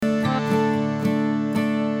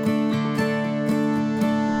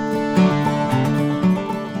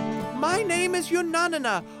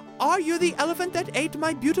Unanana, are you the elephant that ate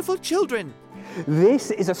my beautiful children? This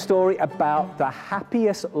is a story about the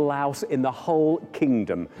happiest louse in the whole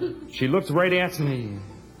kingdom. She looked right at me,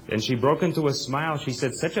 and she broke into a smile. She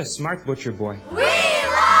said, "Such a smart butcher boy." We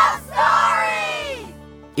love stories!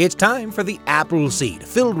 It's time for the Apple Seed,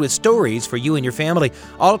 filled with stories for you and your family.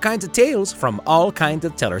 All kinds of tales from all kinds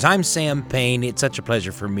of tellers. I'm Sam Payne. It's such a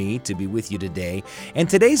pleasure for me to be with you today. And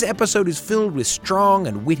today's episode is filled with strong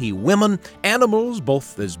and witty women, animals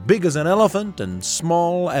both as big as an elephant and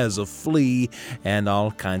small as a flea, and all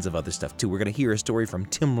kinds of other stuff too. We're going to hear a story from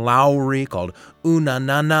Tim Lowry called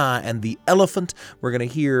Unanana and the Elephant. We're going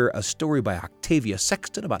to hear a story by Octavia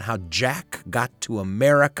Sexton about how Jack got to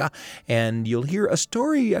America. And you'll hear a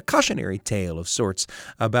story, a cautionary tale of sorts,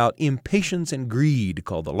 about impatience and greed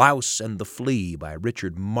called The Louse and the Flea by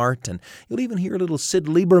Richard Martin. You'll even hear a little Syd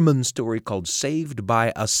Lieberman story called Saved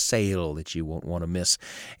by a Sail that you won't want to miss.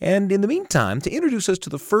 And in the meantime, to introduce us to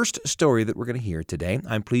the first story that we're going to hear today,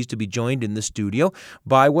 I'm pleased to be joined in the studio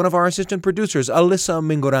by one of our assistant producers, Alyssa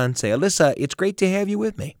Mingorance. Alyssa, it's great to have you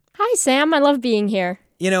with me. Hi, Sam. I love being here.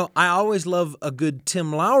 You know, I always love a good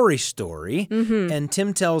Tim Lowry story, and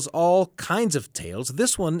Tim tells all kinds of tales.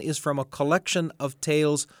 This one is from a collection of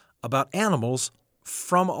tales about animals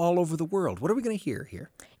from all over the world. What are we going to hear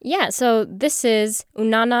here? Yeah, so this is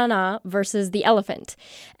Unanana versus the elephant.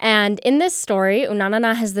 And in this story,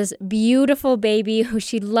 Unanana has this beautiful baby who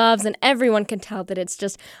she loves, and everyone can tell that it's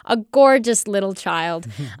just a gorgeous little child.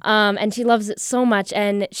 And she loves it so much,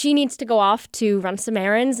 and she needs to go off to run some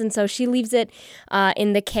errands, and so she leaves it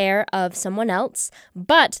in the care of someone else.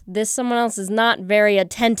 But this someone else is not very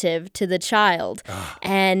attentive to the child.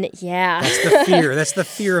 And yeah. That's the fear. That's the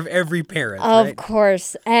fear of every parent, right? Of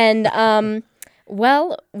course. And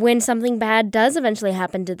well, when something bad does eventually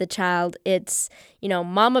happen to the child, it's,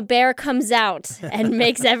 Mama Bear comes out and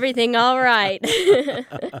makes everything all right.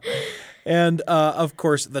 And, of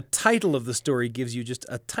course, the title of the story gives you just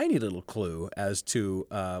a tiny little clue as to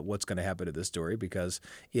what's going to happen to this story, because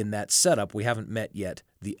in that setup, we haven't met yet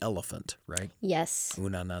the elephant, right? Yes.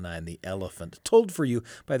 Unanana and the Elephant, told for you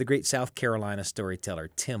by the great South Carolina storyteller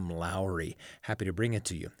Tim Lowry. Happy to bring it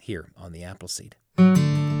to you here on the Appleseed.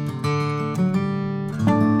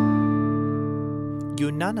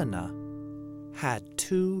 Unanana had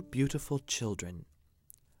two beautiful children,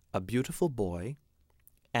 a beautiful boy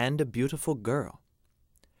and a beautiful girl.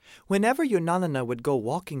 Whenever Unanana would go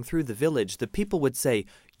walking through the village, the people would say,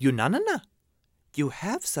 "Unanana, you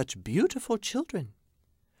have such beautiful children."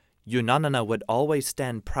 Unanana would always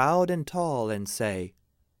stand proud and tall and say,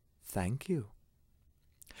 "Thank you."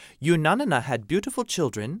 Unanana had beautiful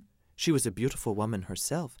children. She was a beautiful woman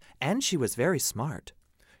herself, and she was very smart.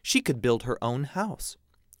 She could build her own house.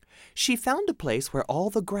 She found a place where all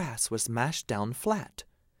the grass was mashed down flat.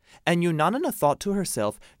 And Unanana thought to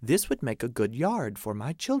herself, "This would make a good yard for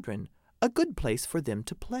my children, a good place for them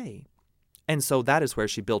to play." And so that is where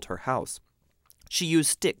she built her house. She used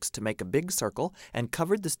sticks to make a big circle and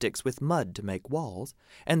covered the sticks with mud to make walls,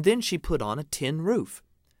 and then she put on a tin roof.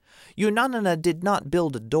 Unanana did not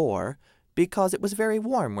build a door because it was very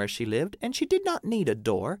warm where she lived, and she did not need a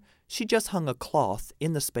door. She just hung a cloth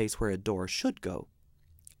in the space where a door should go.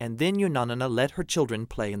 And then Unanana let her children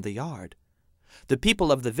play in the yard. The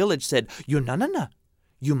people of the village said, "Unanana,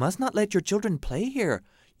 you must not let your children play here.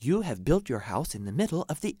 You have built your house in the middle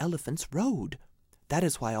of the elephant's road. That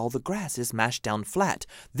is why all the grass is mashed down flat.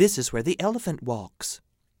 This is where the elephant walks."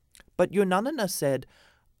 But Unanana said,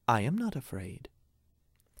 "I am not afraid."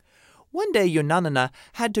 One day Unanana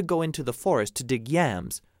had to go into the forest to dig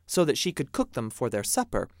yams so that she could cook them for their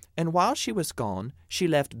supper, and while she was gone, she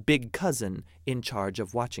left Big Cousin in charge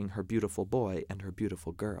of watching her beautiful boy and her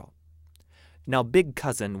beautiful girl. Now Big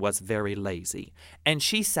Cousin was very lazy, and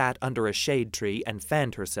she sat under a shade tree and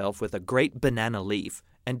fanned herself with a great banana leaf,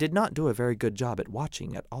 and did not do a very good job at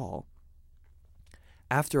watching at all.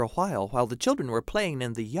 After a while the children were playing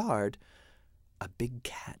in the yard, a big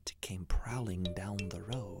cat came prowling down the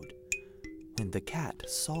road. When the cat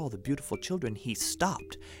saw the beautiful children, he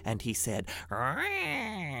stopped, and he said,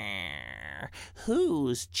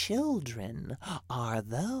 "Whose children are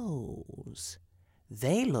those?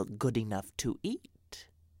 They look good enough to eat."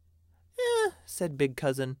 Said Big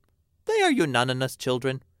Cousin, "they are Unanana's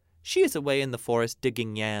children. She is away in the forest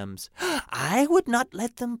digging yams." "I would not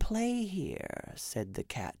let them play here," said the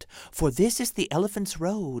cat, "for this is the elephant's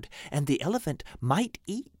road, and the elephant might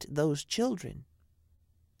eat those children."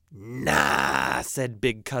 "Nah," said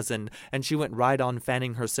Big Cousin, and she went right on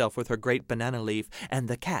fanning herself with her great banana leaf, and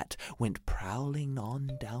the cat went prowling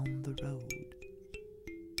on down the road.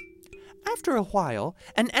 After a while,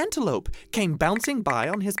 an antelope came bouncing by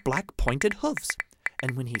on his black pointed hoofs.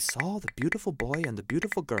 And when he saw the beautiful boy and the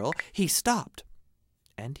beautiful girl, he stopped.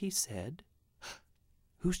 And he said,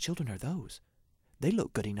 "Whose children are those? They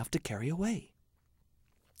look good enough to carry away."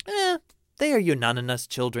 "They are Unanana's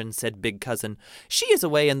children," said Big Cousin. "She is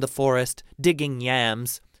away in the forest, digging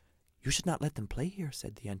yams." "You should not let them play here,"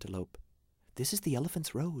 said the antelope. "This is the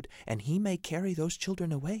elephant's road, and he may carry those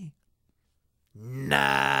children away."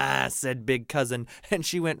 "Nah," said Big Cousin, and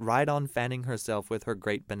she went right on fanning herself with her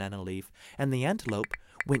great banana leaf, and the antelope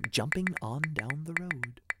went jumping on down the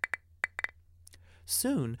road.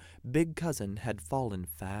 Soon Big Cousin had fallen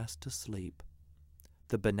fast asleep.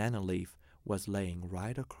 The banana leaf was laying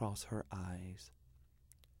right across her eyes.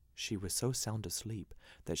 She was so sound asleep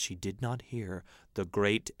that she did not hear the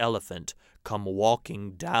great elephant come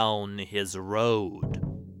walking down his road.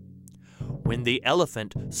 When the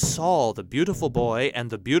elephant saw the beautiful boy and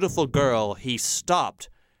the beautiful girl, he stopped,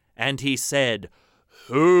 and he said,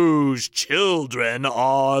 "Whose children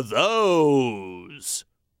are those?"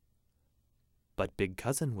 But Big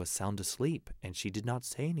Cousin was sound asleep, and she did not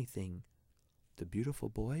say anything. The beautiful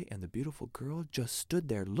boy and the beautiful girl just stood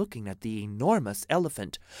there looking at the enormous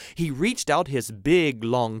elephant. He reached out his big,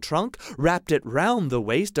 long trunk, wrapped it round the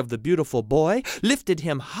waist of the beautiful boy, lifted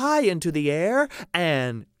him high into the air,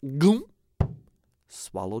 and goom,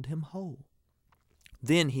 swallowed him whole.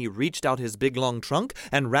 Then he reached out his big, long trunk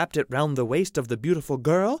and wrapped it round the waist of the beautiful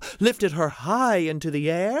girl, lifted her high into the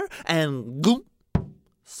air, and goom,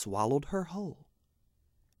 swallowed her whole.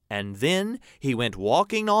 And then he went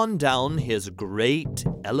walking on down his great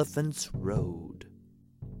elephant's road.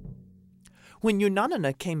 When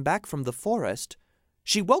Unanana came back from the forest,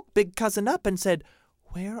 she woke Big Cousin up and said,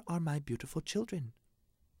 "Where are my beautiful children?"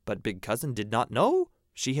 But Big Cousin did not know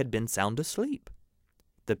she had been sound asleep.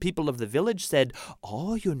 The people of the village said,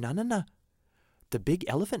 "Oh, Unanana, the big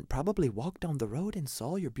elephant probably walked down the road and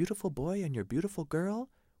saw your beautiful boy and your beautiful girl.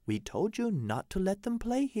 We told you not to let them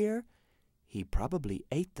play here. He probably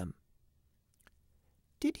ate them."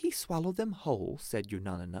 "Did he swallow them whole?" said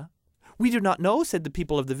Unanana. "We do not know," said the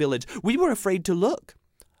people of the village. "We were afraid to look."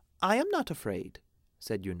 "I am not afraid,"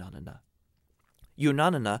 said Unanana.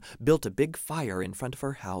 Unanana built a big fire in front of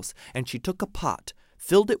her house, and she took a pot,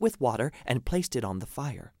 filled it with water, and placed it on the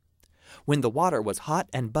fire. When the water was hot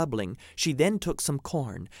and bubbling, she then took some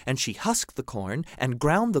corn, and she husked the corn and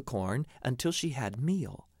ground the corn until she had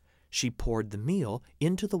meal. She poured the meal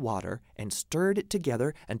into the water and stirred it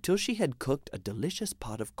together until she had cooked a delicious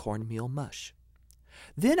pot of cornmeal mush.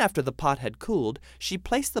 Then, after the pot had cooled, she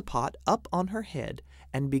placed the pot up on her head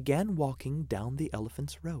and began walking down the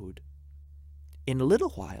elephant's road. In a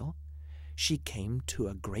little while, she came to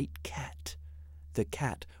a great cat. The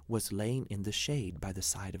cat was laying in the shade by the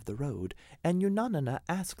side of the road, and Unanana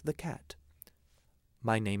asked the cat,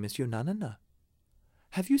 "My name is Unanana.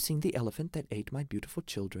 Have you seen the elephant that ate my beautiful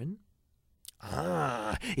children?"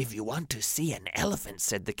 "Ah, if you want to see an elephant,"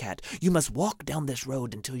 said the cat, "you must walk down this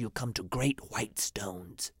road until you come to great white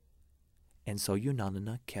stones." And so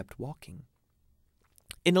Unanana kept walking.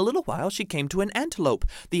 In a little while she came to an antelope.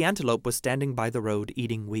 The antelope was standing by the road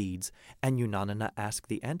eating weeds, and Unanana asked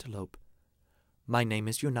the antelope, "My name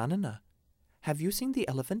is Unanana. Have you seen the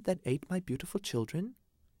elephant that ate my beautiful children?"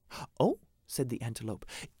 "Oh," said the antelope,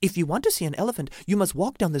 "if you want to see an elephant, you must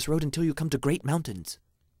walk down this road until you come to great mountains."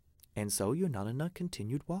 And so Unanana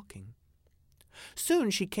continued walking.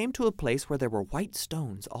 Soon she came to a place where there were white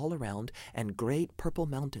stones all around and great purple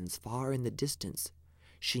mountains far in the distance.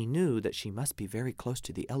 She knew that she must be very close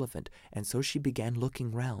to the elephant, and so she began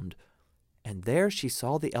looking round. And there she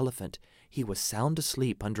saw the elephant. He was sound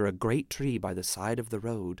asleep under a great tree by the side of the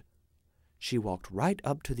road. She walked right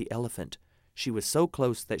up to the elephant. She was so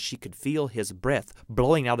close that she could feel his breath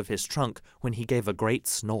blowing out of his trunk when he gave a great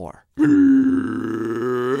snore.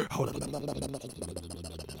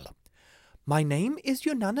 "My name is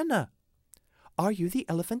Unanana. Are you the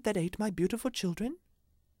elephant that ate my beautiful children?"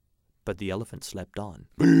 But the elephant slept on.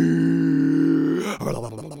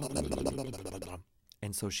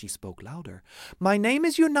 And so she spoke louder. "My name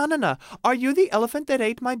is Unanana. Are you the elephant that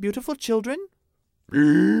ate my beautiful children?"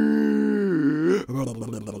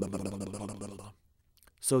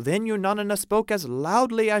 So then Unanana spoke as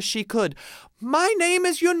loudly as she could. "My name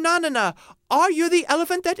is Unanana. Are you the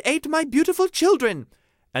elephant that ate my beautiful children?"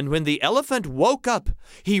 And when the elephant woke up,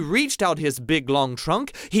 he reached out his big long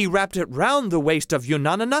trunk, he wrapped it round the waist of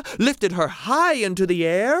Unanana, lifted her high into the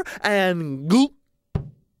air, and goop,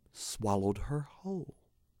 swallowed her whole.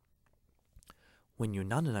 When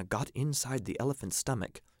Unanana got inside the elephant's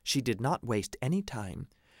stomach, she did not waste any time.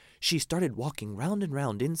 She started walking round and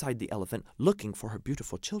round inside the elephant, looking for her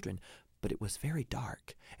beautiful children. but it was very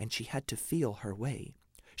dark, and she had to feel her way.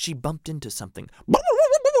 She bumped into something.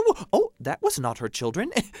 Oh, that was not her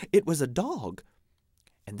children. It was a dog.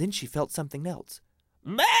 And then she felt something else.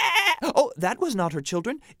 Oh, that was not her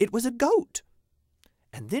children. It was a goat.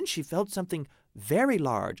 And then she felt something very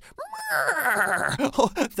large.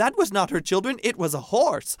 Oh, that was not her children. It was a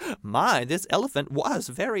horse. My, this elephant was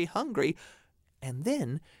very hungry. And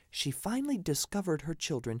then she finally discovered her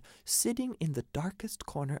children sitting in the darkest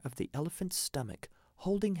corner of the elephant's stomach,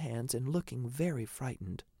 holding hands and looking very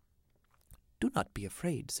frightened. "Do not be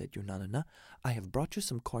afraid," said Unanana. "I have brought you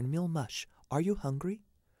some cornmeal mush. Are you hungry?"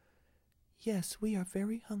 "Yes, we are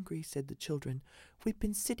very hungry," said the children. "We've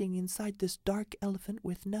been sitting inside this dark elephant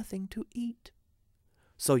with nothing to eat."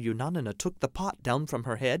 So Unanana took the pot down from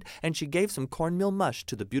her head, and she gave some cornmeal mush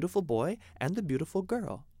to the beautiful boy and the beautiful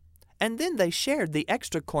girl. And then they shared the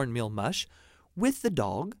extra cornmeal mush with the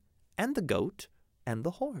dog and the goat and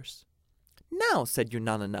the horse. "Now," said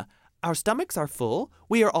Unanana, "our stomachs are full.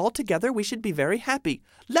 We are all together. We should be very happy.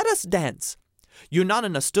 Let us dance."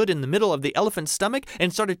 Unanana stood in the middle of the elephant's stomach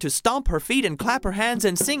and started to stomp her feet and clap her hands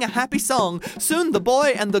and sing a happy song. Soon the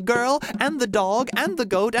boy and the girl and the dog and the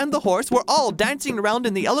goat and the horse were all dancing around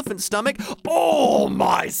in the elephant's stomach. "Oh,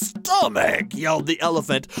 my stomach!" yelled the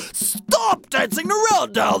elephant. "Stop dancing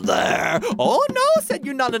around down there!" "Oh, no," said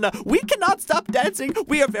Unanana. "We cannot stop dancing.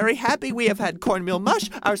 We are very happy. We have had cornmeal mush.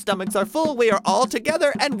 Our stomachs are full. We are all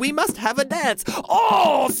together, and we must have a dance."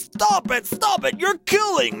 "Oh, stop it, stop it. You're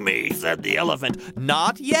killing me," said the elephant.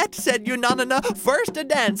 "Not yet," said Unanana. "First a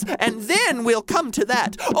dance, and then we'll come to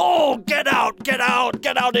that." "Oh, get out, get out,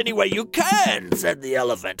 get out any way you can," said the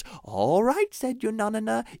elephant. "All right," said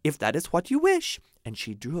Unanana, "if that is what you wish." And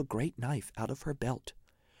she drew a great knife out of her belt.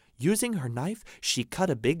 Using her knife, she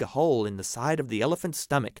cut a big hole in the side of the elephant's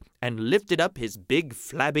stomach and lifted up his big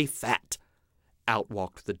flabby fat. Out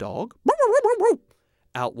walked the dog.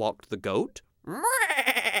 Out walked the goat.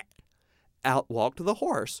 Out walked the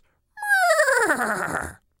horse.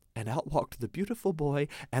 And out walked the beautiful boy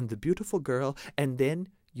and the beautiful girl, and then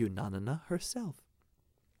Unanana herself.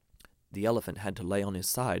 The elephant had to lay on his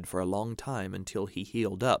side for a long time until he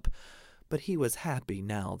healed up, but he was happy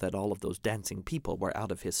now that all of those dancing people were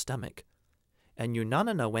out of his stomach. And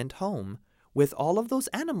Unanana went home with all of those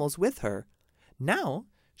animals with her. Now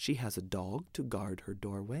she has a dog to guard her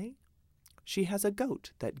doorway. She has a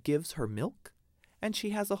goat that gives her milk, and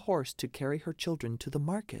she has a horse to carry her children to the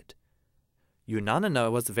market. Unanana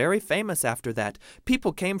was very famous after that.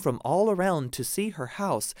 People came from all around to see her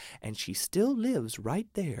house, and she still lives right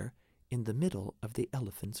there in the middle of the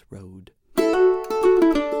Elephant's Road.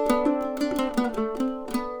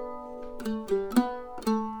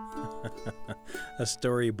 A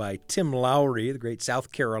story by Tim Lowry, the great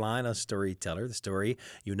South Carolina storyteller, the story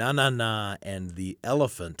Unanana and the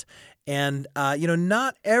Elephant. And,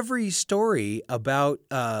 not every story about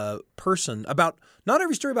not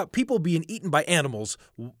every story about people being eaten by animals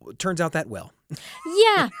turns out that well.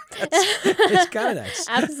 Yeah. It's kind of nice.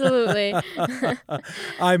 Absolutely.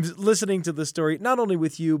 I'm listening to the story not only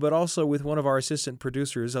with you, but also with one of our assistant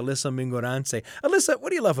producers, Alyssa Mingorance. Alyssa, what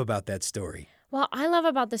do you love about that story? Well, I love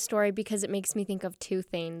about this story because it makes me think of two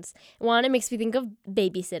things. One, it makes me think of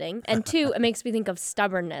babysitting. And two, it makes me think of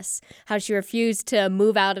stubbornness, how she refused to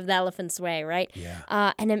move out of the elephant's way, right?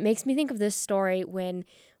 Yeah. And it makes me think of this story when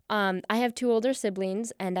I have two older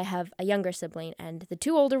siblings and I have a younger sibling. And the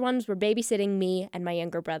two older ones were babysitting me and my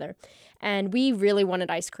younger brother. And we really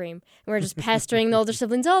wanted ice cream. We were just pestering the older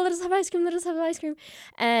siblings, "Oh, let us have ice cream, let us have ice cream."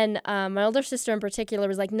 And my older sister in particular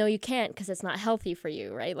was like, "No, you can't because it's not healthy for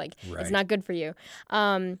you, right? Like, It's not good for you."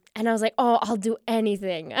 And I was like, "Oh, I'll do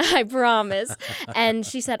anything, I promise." And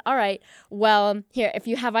she said, "All right, well, here, if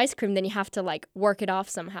you have ice cream, then you have to, work it off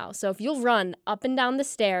somehow. So if you'll run up and down the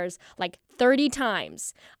stairs, 30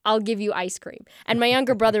 times, I'll give you ice cream." And my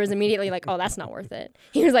younger brother was immediately like, "Oh, that's not worth it."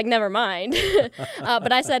 He was like, "Never mind."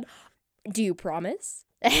 But I said, "Do you promise?"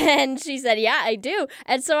 And she said, "Yeah, I do."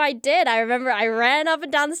 And so I did. I remember I ran up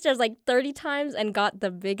and down the stairs 30 times and got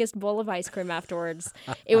the biggest bowl of ice cream afterwards.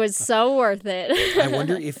 It was so worth it. I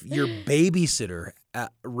wonder if your babysitter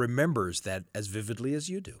remembers that as vividly as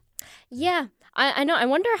you do. Yeah, I know. I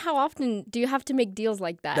wonder how often do you have to make deals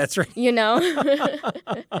like that? That's right.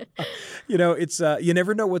 It's you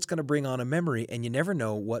never know what's going to bring on a memory, and you never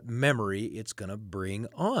know what memory it's going to bring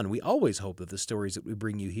on. We always hope that the stories that we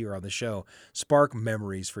bring you here on the show spark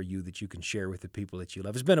memories for you that you can share with the people that you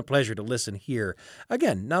love. It's been a pleasure to listen here.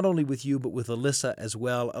 Again, not only with you, but with Alyssa as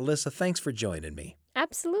well. Alyssa, thanks for joining me.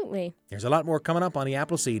 Absolutely. There's a lot more coming up on The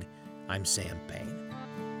Appleseed. I'm Sam Payne.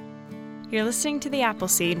 You're listening to The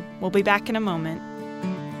Appleseed. We'll be back in a moment.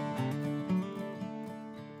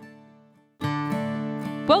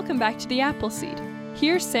 Welcome back to the Appleseed.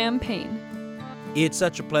 Here's Sam Payne. It's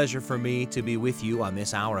such a pleasure for me to be with you on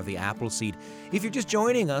this hour of the Appleseed. If you're just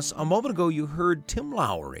joining us, a moment ago you heard Tim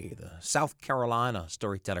Lowry, the South Carolina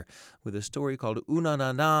storyteller, with a story called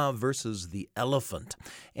Unanana versus the Elephant.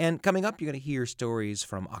 And coming up, you're going to hear stories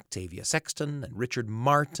from Octavia Sexton and Richard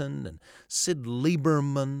Martin and Syd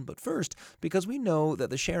Lieberman. But first, because we know that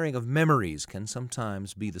the sharing of memories can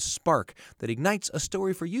sometimes be the spark that ignites a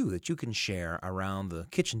story for you that you can share around the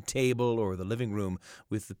kitchen table or the living room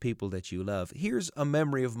with the people that you love. Here's a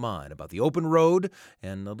memory of mine about the open road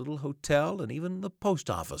and a little hotel, and even the post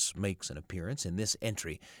office makes an appearance in this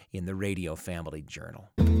entry in the Radio Family Journal.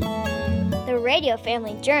 The Radio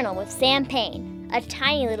Family Journal with Sam Payne. A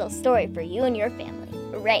tiny little story for you and your family.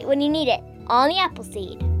 Right when you need it. On the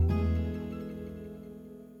Appleseed.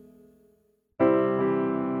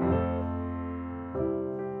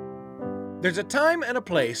 There's a time and a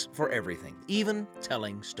place for everything, even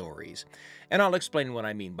telling stories. And I'll explain what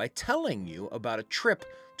I mean by telling you about a trip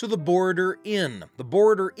to the Border Inn. The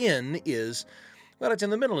Border Inn is, well, it's in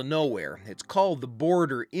the middle of nowhere. It's called the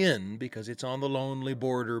Border Inn because it's on the lonely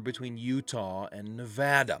border between Utah and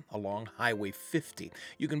Nevada along Highway 50.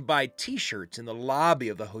 You can buy t-shirts in the lobby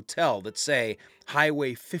of the hotel that say,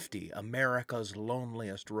 Highway 50, America's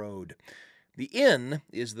loneliest road. The inn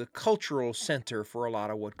is the cultural center for a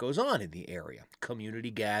lot of what goes on in the area.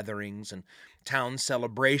 Community gatherings and town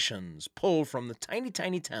celebrations pull from the tiny,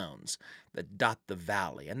 tiny towns that dot the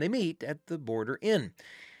valley, and they meet at the Border Inn.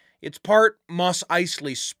 It's part Mos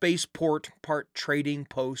Eisley spaceport, part trading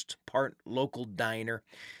post, part local diner.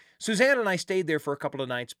 Suzanne and I stayed there for a couple of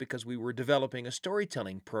nights because we were developing a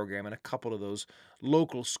storytelling program in a couple of those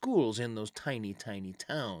local schools in those tiny, tiny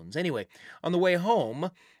towns. Anyway, on the way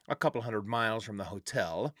home, a couple hundred miles from the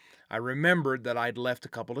hotel, I remembered that I'd left a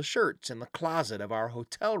couple of shirts in the closet of our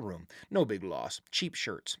hotel room. No big loss. Cheap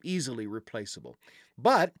shirts, easily replaceable.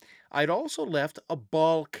 But I'd also left a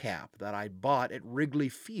ball cap that I'd bought at Wrigley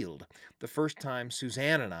Field the first time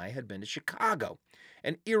Suzanne and I had been to Chicago.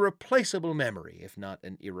 An irreplaceable memory, if not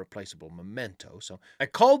an irreplaceable memento. So I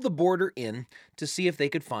called the Border Inn to see if they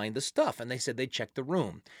could find the stuff, and they said they'd check the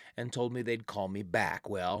room and told me they'd call me back.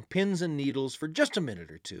 Well, pins and needles for just a minute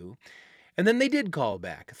or two. And then they did call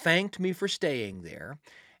back, thanked me for staying there,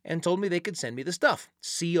 and told me they could send me the stuff.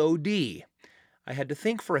 COD. I had to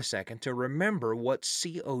think for a second to remember what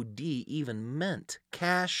COD even meant.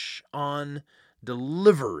 Cash on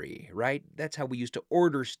delivery, right? That's how we used to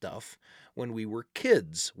order stuff when we were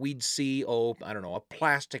kids. We'd see, a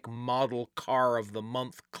plastic model car of the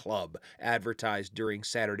month club advertised during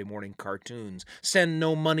Saturday morning cartoons. Send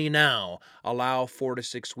no money now. Allow 4 to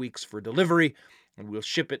 6 weeks for delivery, and we'll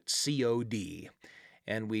ship it COD.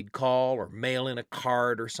 And we'd call or mail in a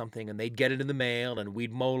card or something, and they'd get it in the mail, and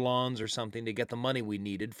we'd mow lawns or something to get the money we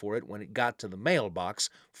needed for it when it got to the mailbox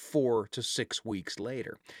 4 to 6 weeks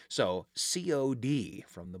later. So, COD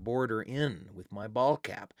from the Border Inn with my ball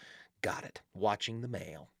cap. Got it. Watching the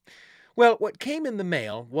mail. Well, what came in the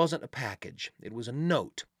mail wasn't a package. It was a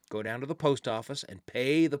note. Go down to the post office and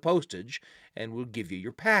pay the postage, and we'll give you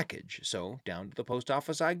your package. So, down to the post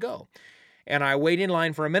office I go. And I wait in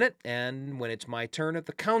line for a minute, and when it's my turn at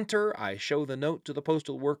the counter, I show the note to the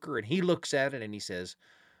postal worker, and he looks at it, and he says,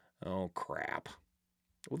 "Oh, crap."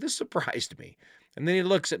 Well, this surprised me. And then he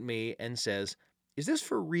looks at me and says, "Is this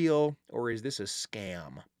for real, or is this a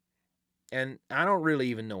scam?" And I don't really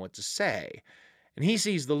even know what to say. And he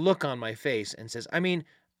sees the look on my face and says,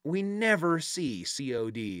 we never see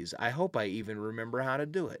CODs. I hope I even remember how to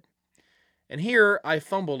do it. And here I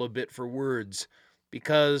fumble a bit for words,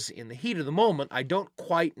 because in the heat of the moment, I don't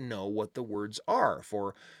quite know what the words are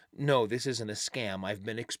for, no, this isn't a scam, I've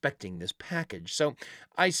been expecting this package. So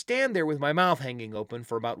I stand there with my mouth hanging open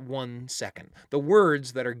for about 1 second. The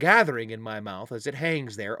words that are gathering in my mouth as it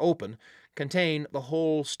hangs there open contain the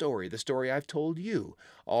whole story, the story I've told you,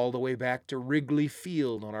 all the way back to Wrigley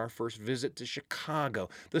Field on our first visit to Chicago,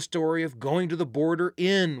 the story of going to the Border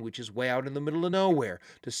Inn, which is way out in the middle of nowhere,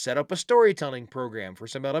 to set up a storytelling program for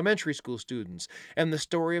some elementary school students, and the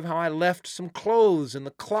story of how I left some clothes in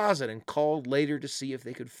the closet and called later to see if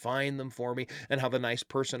they could find them for me, and how the nice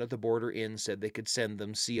person at the Border Inn said they could send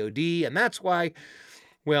them COD, and that's why,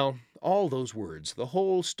 well, all those words, the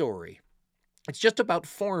whole story, it's just about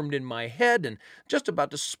formed in my head and just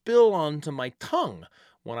about to spill onto my tongue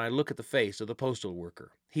when I look at the face of the postal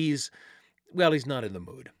worker. He's not in the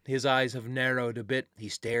mood. His eyes have narrowed a bit. He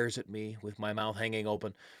stares at me with my mouth hanging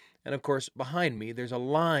open. And of course, behind me, there's a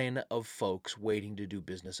line of folks waiting to do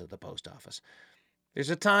business at the post office. There's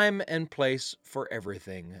a time and place for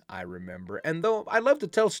everything, I remember. And though I love to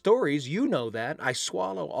tell stories, you know that, I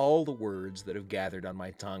swallow all the words that have gathered on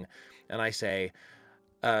my tongue, and I say,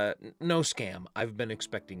 no scam, I've been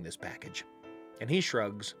expecting this package. And he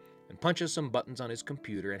shrugs and punches some buttons on his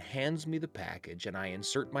computer and hands me the package, and I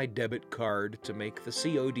insert my debit card to make the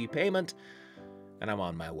COD payment, and I'm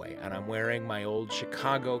on my way. And I'm wearing my old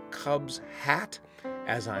Chicago Cubs hat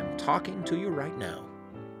as I'm talking to you right now.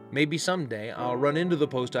 Maybe someday I'll run into the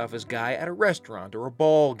post office guy at a restaurant or a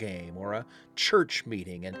ball game or a church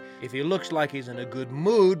meeting, and if he looks like he's in a good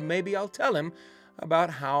mood, maybe I'll tell him about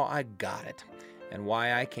how I got it and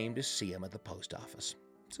why I came to see him at the post office.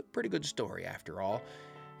 It's a pretty good story after all,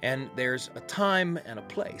 and there's a time and a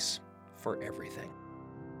place for everything.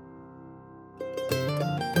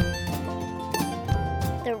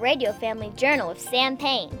 The Radio Family Journal with Sam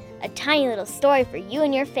Payne. A tiny little story for you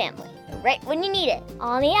and your family, right when you need it,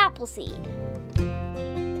 on the Appleseed.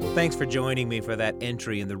 Thanks for joining me for that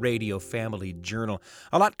entry in the Radio Family Journal.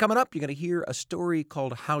 A lot coming up. You're going to hear a story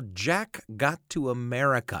called How Jack Got to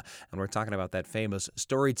America. And we're talking about that famous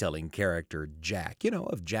storytelling character, Jack,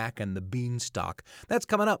 of Jack and the Beanstalk. That's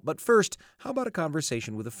coming up. But first, how about a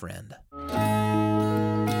conversation with a friend?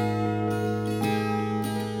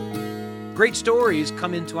 Great stories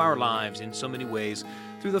come into our lives in so many ways.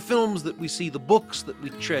 Through the films that we see, the books that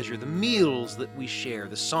we treasure, the meals that we share,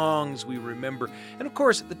 the songs we remember, and of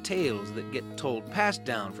course the tales that get told, passed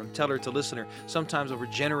down from teller to listener, sometimes over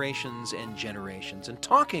generations and generations. And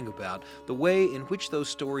talking about the way in which those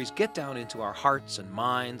stories get down into our hearts and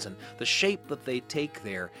minds and the shape that they take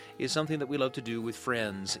there is something that we love to do with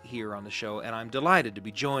friends here on the show. And I'm delighted to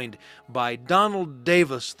be joined by Donald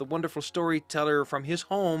Davis, the wonderful storyteller from his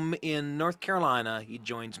home in North Carolina. He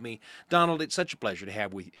joins me. Donald, it's such a pleasure to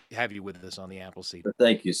have you with us on the Appleseed.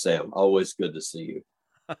 Thank you, Sam. Always good to see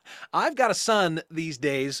you. I've got a son these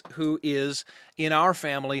days who is, in our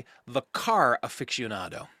family, the car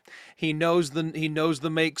aficionado. He knows the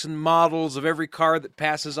makes and models of every car that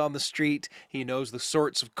passes on the street. He knows the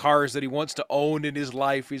sorts of cars that he wants to own in his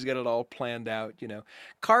life. He's got it all planned out.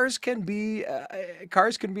 Cars can be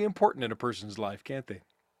important in a person's life, can't they?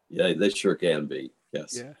 Yeah, they sure can be.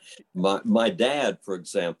 Yes. Yeah. My dad, for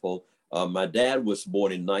example. My dad was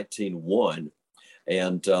born in 1901,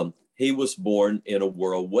 and he was born in a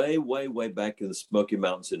world way, way, way back in the Smoky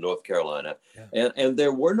Mountains in North Carolina. Yeah. And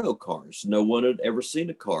there were no cars. No one had ever seen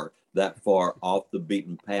a car that far off the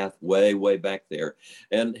beaten path, way, way back there.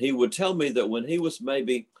 And he would tell me that when he was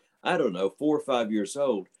maybe, 4 or 5 years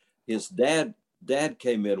old, his dad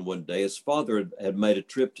came in one day. His father had made a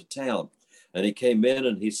trip to town, and he came in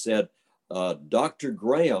and he said, Dr.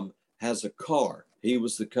 Graham has a car. He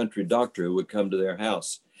was the country doctor who would come to their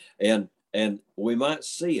house, and we might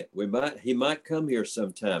see it. He might come here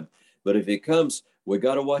sometime, but if he comes, we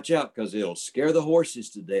got to watch out because it'll scare the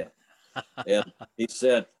horses to death. And he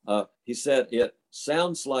said it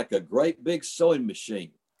sounds like a great big sewing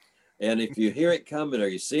machine, and if you hear it coming or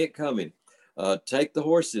you see it coming, take the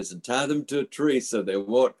horses and tie them to a tree so they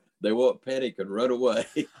won't panic and run away.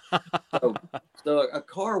 So a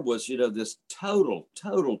car was, this total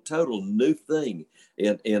new thing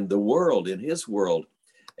in the world, in his world.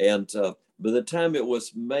 And by the time he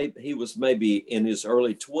was maybe in his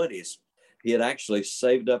early 20s, he had actually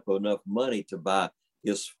saved up enough money to buy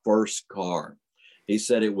his first car. He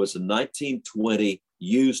said it was a 1920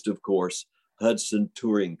 used, of course, Hudson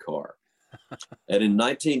touring car. And in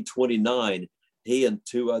 1929, he and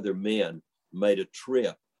 2 other men made a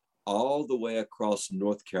trip all the way across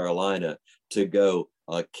North Carolina to go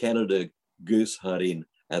Canada goose hunting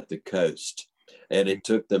at the coast. And it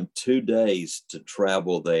took them 2 days to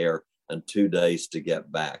travel there and 2 days to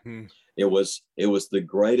get back. It was the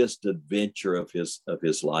greatest adventure of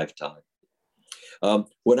his lifetime.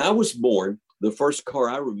 When I was born, the first car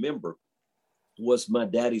I remember was my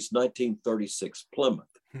daddy's 1936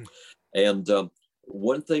 Plymouth. And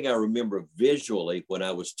one thing I remember visually when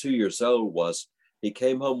I was 2 years old was he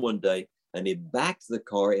came home one day and he backed the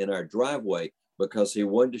car in our driveway because he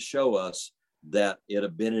wanted to show us that it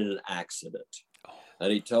had been in an accident.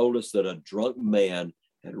 And he told us that a drunk man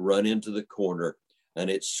had run into the corner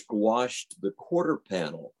and it squashed the quarter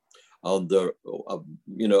panel on the,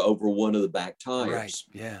 over one of the back tires. Right,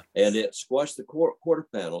 yeah. And it squashed the quarter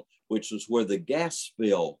panel, which was where the gas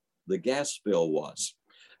spill was.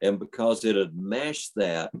 And because it had mashed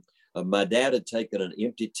that, my dad had taken an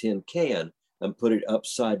empty tin can and put it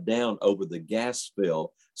upside down over the gas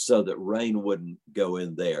spill so that rain wouldn't go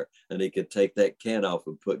in there and he could take that can off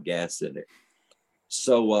and put gas in it.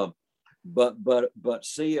 So, but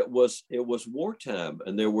see, it was wartime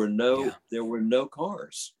and there were no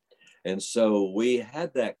cars. And so we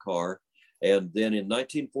had that car. And then in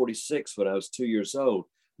 1946, when I was 2 years old,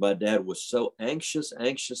 my dad was so anxious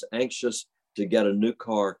to get a new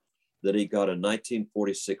car that he got a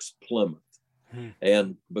 1946 Plymouth.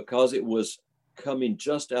 And because it was coming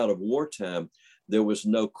just out of wartime, there was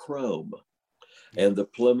no chrome. And the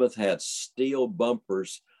Plymouth had steel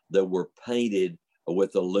bumpers that were painted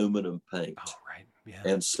with aluminum paint. Oh, right. Yeah.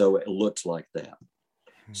 And so it looked like that.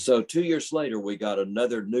 So 2 years later, we got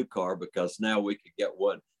another new car because now we could get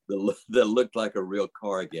one that looked like a real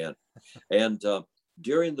car again. And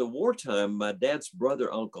during the wartime, my dad's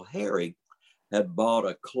brother, Uncle Harry, had bought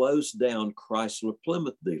a closed down Chrysler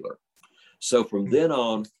Plymouth dealer. So from then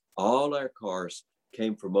on, all our cars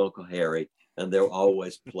came from Uncle Harry, and they were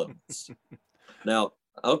always Plymouths. Now,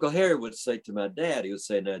 Uncle Harry would say to my dad, he would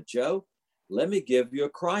say, now, Joe, let me give you a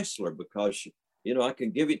Chrysler because, you know, I can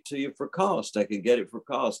give it to you for cost. I can get it for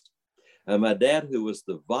cost. And my dad, who was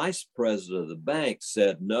the vice president of the bank,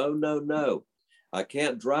 said, no, I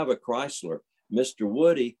can't drive a Chrysler. Mr.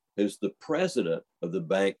 Woody, who's the president of the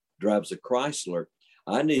bank, drives a Chrysler.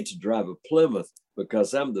 I need to drive a Plymouth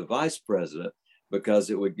because I'm the vice president, because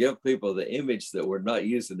it would give people the image that we're not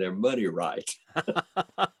using their money right.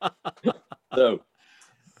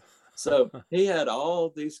 So he had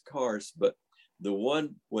all these cars, but the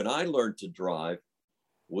one when I learned to drive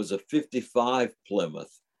was a 55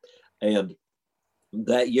 Plymouth. And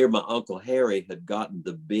that year, my Uncle Harry had gotten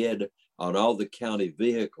the bid on all the county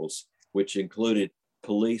vehicles, which included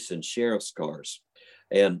police and sheriff's cars.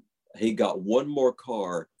 And he got one more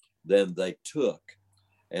car than they took.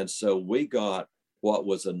 And so we got what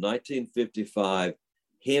was a 1955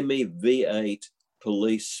 Hemi V8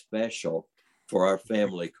 police special for our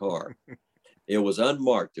family car. It was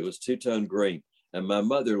unmarked. It was two-tone green. And my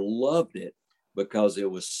mother loved it because it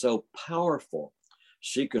was so powerful.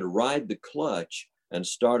 She could ride the clutch and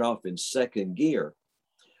start off in second gear.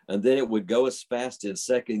 And then it would go as fast in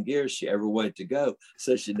second gear as she ever wanted to go.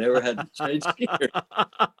 So she never had to change gear.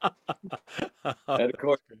 And of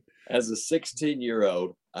course, as a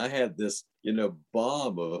 16-year-old, I had this, you know,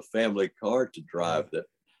 bomb of a family car to drive that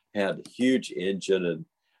had a huge engine.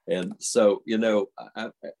 And so, you know,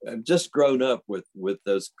 I've just grown up with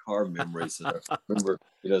those car memories. And I remember,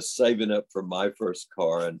 you know, saving up for my first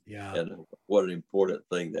car and what an important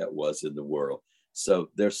thing that was in the world. So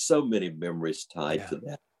there's so many memories tied to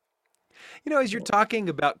that. You know, as you're talking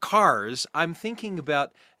about cars, I'm thinking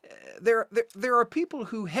about there are people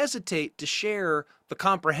who hesitate to share the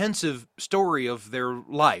comprehensive story of their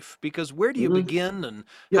life because where do you begin and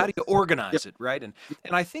how do you organize it, right? And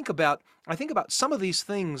I think about some of these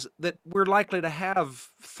things that we're likely to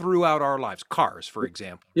have throughout our lives, cars, for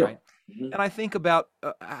example, right? And I think about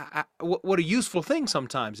what a useful thing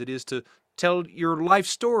sometimes it is to tell your life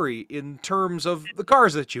story in terms of the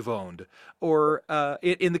cars that you've owned, or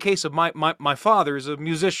in the case of my father is a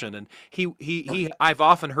musician, and he I've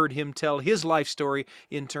often heard him tell his life story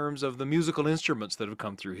in terms of the musical instruments that have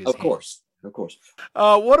come through his hands. Of course.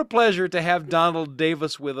 What a pleasure to have Donald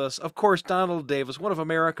Davis with us. Of course, Donald Davis, one of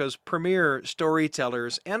America's premier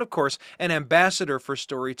storytellers, and of course, an ambassador for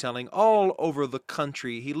storytelling all over the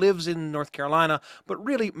country. He lives in North Carolina, but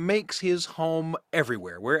really makes his home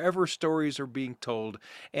everywhere, wherever stories are being told.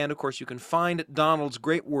 And of course, you can find Donald's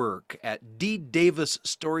great work at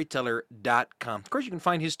ddavisstoryteller.com. Of course, you can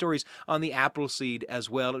find his stories on the Appleseed as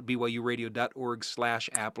well at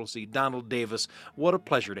byuradio.org/Appleseed. Donald Davis, what a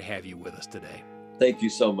pleasure to have you with us today. Thank you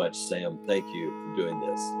so much, Sam. Thank you for doing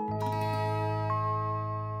this.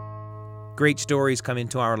 Great stories come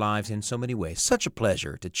into our lives in so many ways. Such a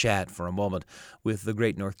pleasure to chat for a moment with the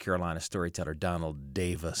great North Carolina storyteller Donald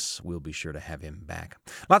Davis. We'll be sure to have him back.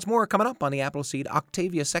 Lots more coming up on the Appleseed.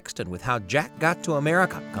 Octavia Sexton with How Jack Got to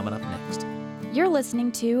America coming up next. You're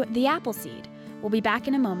listening to The Appleseed. We'll be back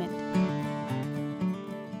in a moment.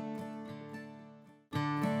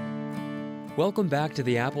 Welcome back to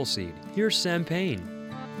The Appleseed. Here's Sam Payne.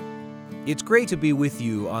 It's great to be with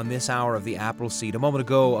you on this hour of the Appleseed. A moment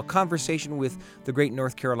ago, a conversation with the great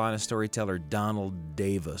North Carolina storyteller Donald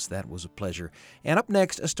Davis. That was a pleasure. And up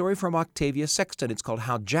next, a story from Octavia Sexton. It's called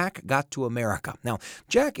How Jack Got to America. Now,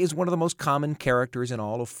 Jack is one of the most common characters in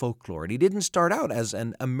all of folklore. And he didn't start out as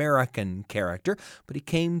an American character, but he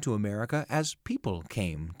came to America as people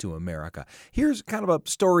came to America. Here's kind of a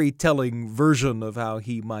storytelling version of how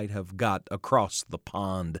he might have got across the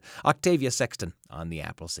pond. Octavia Sexton on the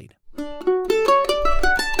Appleseed.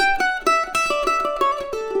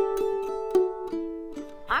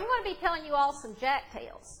 I'm going to be telling you all some jack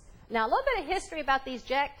tales. Now, a little bit of history about these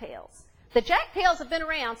jack tales. The jack tales have been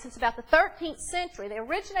around since about the 13th century. They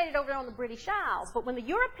originated over there on the British Isles, but when the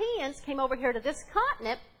Europeans came over here to this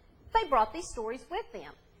continent, they brought these stories with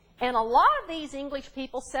them. And a lot of these English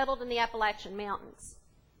people settled in the Appalachian Mountains.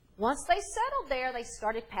 Once they settled there, they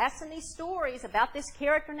started passing these stories about this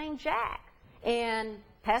character named Jack and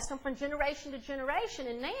passed them from generation to generation.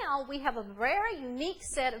 And now we have a very unique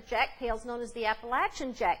set of Jack tales known as the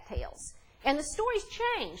Appalachian Jack tales. And the stories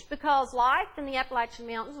changed because life in the Appalachian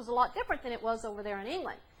Mountains was a lot different than it was over there in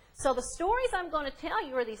England. So the stories I'm going to tell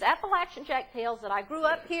you are these Appalachian Jack tales that I grew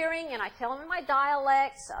up hearing, and I tell them in my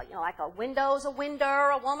dialects, like a window's a winder,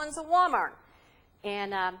 a woman's a woman.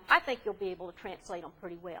 And I think you'll be able to translate them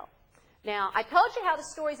pretty well. Now, I told you how the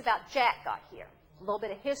stories about Jack got here. A little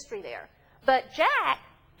bit of history there. But Jack,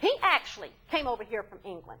 he actually came over here from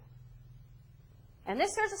England. And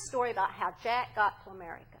this here's a story about how Jack got to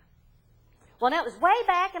America. Well, now, it was way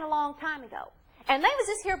back and a long time ago. And there was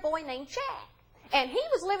this here boy named Jack. And he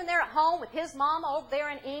was living there at home with his mama over there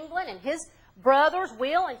in England and his brothers,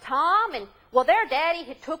 Will and Tom. And, well, their daddy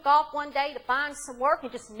had took off one day to find some work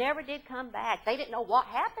and just never did come back. They didn't know what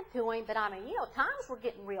happened to him, but, times were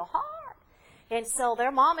getting real hard. And so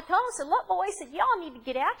their mama told him, said, look, boy, said, y'all need to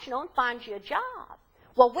get out, and find you a job.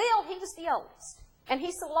 Well, Will, he was the oldest. And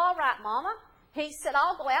he said, well, all right, Mama. He said,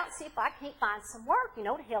 I'll go out and see if I can't find some work,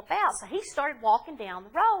 to help out. So he started walking down the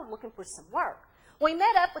road looking for some work. We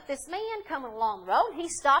met up with this man coming along the road, and he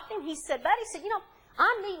stopped him. He said, buddy, he said,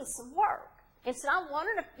 I'm needing some work. And said, I'm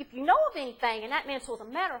wondering if you know of anything. And that man said, as a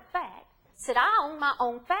matter of fact, said, I own my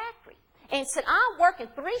own factory. And said, I'm working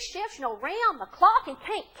 3 shifts, round the clock and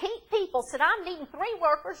can't keep people. Said, I'm needing 3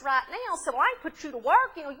 workers right now. Said, well, I can put you to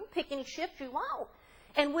work. You pick any shift you want.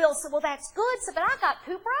 And Will said, well, that's good. Said, but I got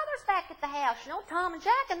 2 brothers back at the house, Tom and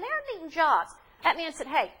Jack, and they're needing jobs. That man said,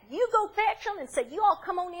 hey, you go fetch them and said, you all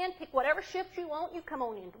come on in, pick whatever shift you want, you come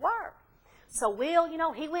on in to work. So Will,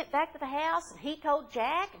 he went back to the house and he told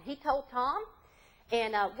Jack and he told Tom.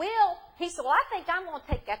 And Will, he said, well, I think I'm going to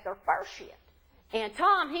take that their first shift. And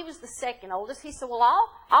Tom, he was the second oldest. He said, well,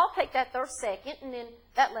 I'll take that their second. And then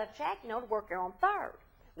that left Jack, to work there on third.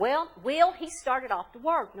 Well, Will, he started off to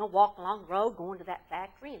work, walking along the road, going to that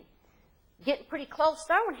factory and getting pretty close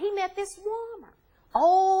there when he met this woman.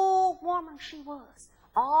 Old woman she was,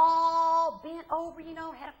 all bent over,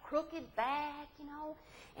 had a crooked back,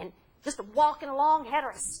 and just walking along, had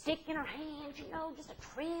her a stick in her hand, just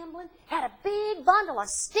a trembling, had a big bundle of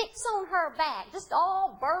sticks on her back, just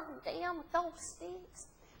all burdened down with those sticks.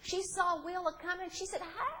 She saw Will coming, and she said,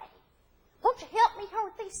 hey, won't you help me here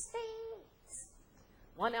with these sticks?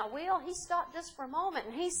 Well, now, Will, he stopped just for a moment,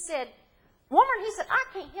 and he said, woman, he said, I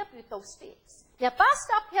can't help you with those sticks. Now, if I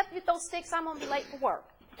stop to help you with those sticks, I'm going to be late for work.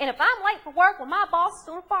 And if I'm late for work, well, my boss is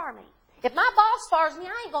going to fire me. If my boss fires me,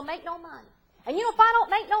 I ain't going to make no money. And if I don't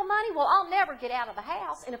make no money, well, I'll never get out of the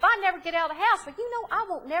house. And if I never get out of the house, well, I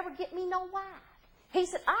won't never get me no wife. He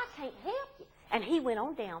said, I can't help you. And he went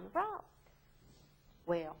on down the road.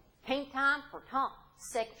 Well, came time for Tom's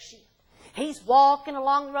second shift. He's walking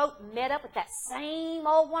along the road, met up with that same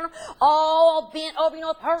old woman, all bent over,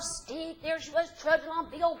 with her stick. There she was, trudging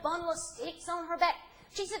along, big old bundle of sticks on her back.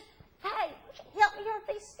 She said, hey, would you help me here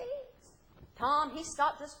with these sticks? Tom, he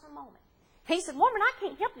stopped just for a moment. He said, woman, I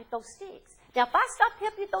can't help you with those sticks. Now, if I stop to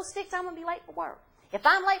help you with those sticks, I'm going to be late for work. If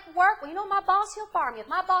I'm late for work, well, my boss, he'll fire me. If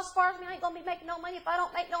my boss fires me, I ain't going to be making no money. If I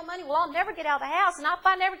don't make no money, well, I'll never get out of the house. And if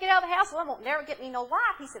I never get out of the house, well, I won't never get me no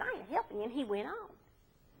wife. He said, I ain't helping you. And he went on.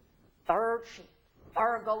 Third shift.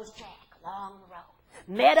 There goes Jack along the road.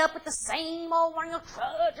 Met up with the same old one,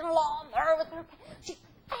 trudging along there with her. She,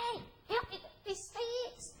 hey, help me with these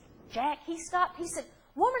sticks. Jack, he stopped. He said,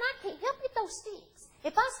 woman, I can't help you with those sticks.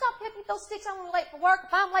 If I stop helping you with those sticks, I'm going to be late for work.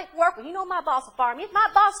 If I'm late for work, well, my boss will fire me. If my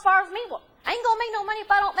boss fires me, well, I ain't going to make no money. If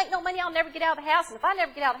I don't make no money, I'll never get out of the house. And if I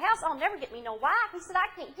never get out of the house, I'll never get me no wife. He said, I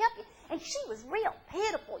can't help you. And she was real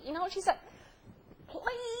pitiful. She said,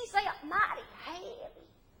 please, they are mighty heavy.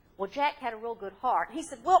 Well, Jack had a real good heart. He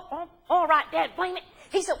said, well, all right, Dad, blame it.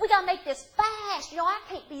 He said, we got to make this fast. I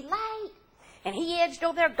can't be late. And he edged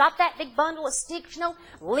over there, got that big bundle of sticks,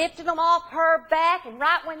 lifted them off her back, and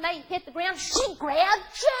right when they hit the ground, she grabbed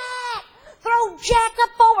Jack, threw Jack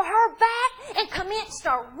up over her back, and commenced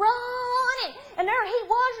to run. And there he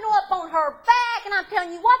was, up on her back. And I'm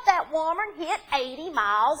telling you what, that woman hit 80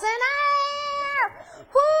 miles an hour.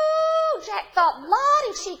 Whoo! Jack thought,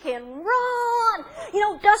 Lottie, she can run.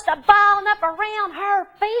 Dust a boiling up around her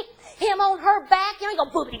feet, him on her back, he go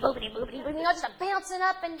boobity, boobity, boobity, boobity, just a bouncing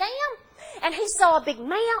up and down. And he saw a big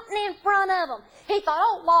mountain in front of him. He thought,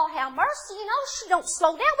 oh, Lord, have mercy, she don't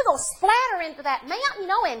slow down. We're going to splatter into that mountain,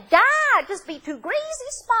 and die. Just be 2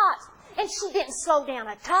 greasy spots. And she didn't slow down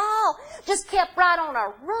at all. Just kept right on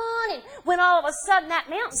her run. And when all of a sudden that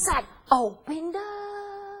mountainside opened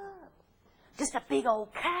up. Just a big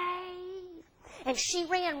old cave. And she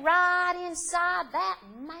ran right inside that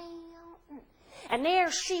mountain. And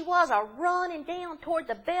there she was, running down toward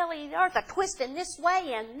the belly of the earth, twisting this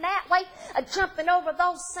way and that way, jumping over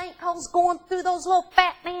those sinkholes, going through those little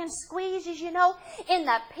fat man squeezes, in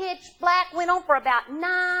the pitch black. Went on for about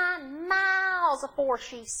 9 miles before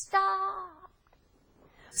she stopped.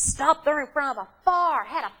 Stopped there in front of a fire,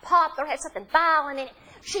 had a pot there, had something violent in it.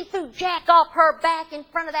 She threw Jack off her back in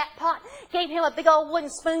front of that pot, gave him a big old wooden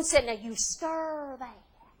spoon, said, "Now you stir that."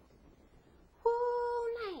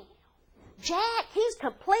 Whoa, now. Jack, he's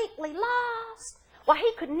completely lost. Well,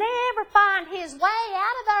 he could never find his way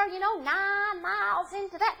out of there, 9 miles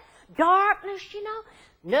into that darkness,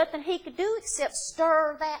 Nothing he could do except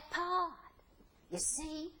stir that pot. You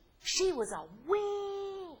see, she was a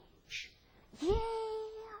witch. Yeah,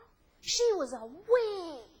 she was a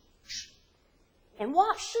witch. And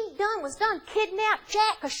what she done was kidnapped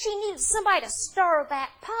Jack because she needed somebody to stir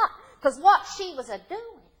that pot. Because what she was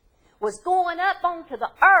a-doing was going up onto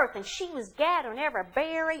the earth, and she was gathering every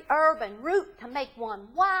berry, herb, and root to make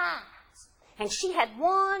one wise. And she had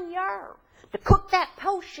 1 year to cook that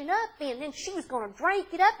potion up in, then she was going to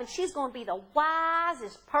drink it up, and she's going to be the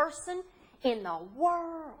wisest person in the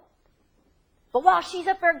world. But while she's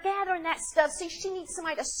up there gathering that stuff, see, she needs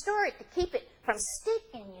somebody to stir it to keep it from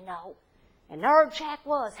sticking, And there Jack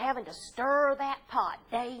was, having to stir that pot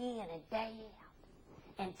day in and day out.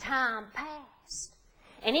 And time passed.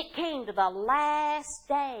 And it came to the last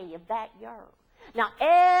day of that year. Now,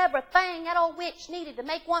 everything that old witch needed to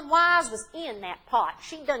make one wise was in that pot.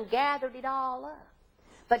 She done gathered it all up.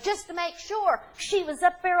 But just to make sure, she was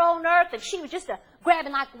up there on earth, and she was just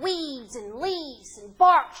grabbing like weeds and leaves and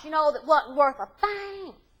barks, that wasn't worth a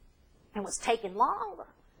thing. And was taking longer.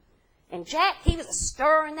 And Jack, he was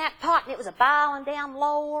stirring that pot, and it was boiling down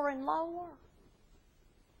lower and lower.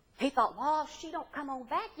 He thought, well, if she don't come on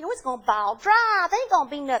back, it's going to boil dry. There ain't going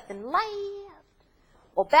to be nothing left.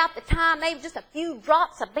 Well, about the time they were just a few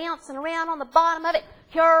drops of bouncing around on the bottom of it,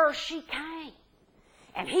 here she came.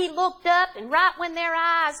 And he looked up, and right when their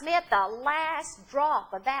eyes met, the last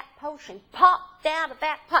drop of that potion popped out of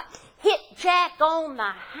that pot, hit Jack on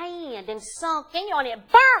the hand, and sunk in, and it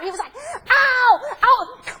burned. He was like, ow,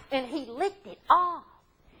 ow, and he licked it off.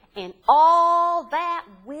 And all that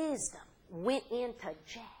wisdom went into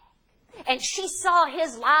Jack. And she saw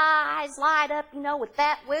his eyes light up, with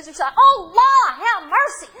that wisdom. She's like, oh, Lord, have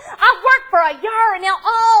mercy. I worked for a year, and now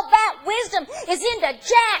all that wisdom is into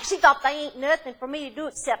Jack. She thought they ain't nothing for me to do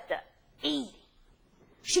except to eat him.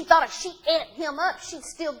 She thought if she ate him up, she'd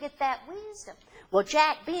still get that wisdom. Well,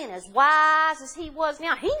 Jack, being as wise as he was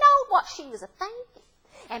now, he knowed what she was a-thinking.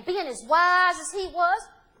 And being as wise as he was,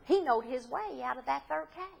 he knowed his way out of that third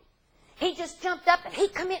cave. He just jumped up and he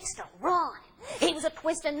commenced to run. He was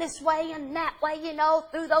a-twisting this way and that way,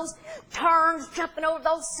 through those turns, jumping over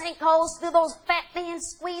those sinkholes, through those fat man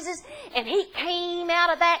squeezes. And he came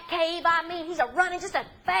out of that cave. He's a-running just as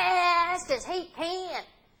fast as he can.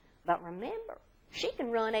 But remember, she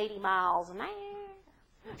can run 80 miles an hour.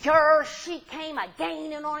 Sure, she came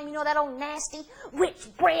a-gaining on him, that old nasty witch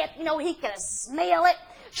breath, he could smell it.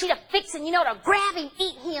 She'd a-fixing, to grab him,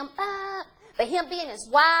 eat him up. But him being as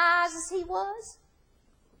wise as he was,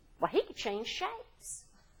 well, he could change shapes.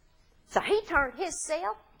 So he turned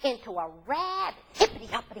himself into a rabbit,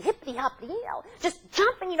 hippity-hoppity, hippity-hoppity, just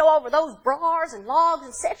jumping, over those briars and logs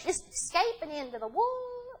and such, just escaping into the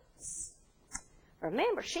woods.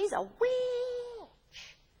 Remember, she's a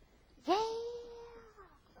witch. Yeah.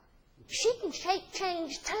 She can shape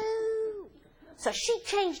change too. So she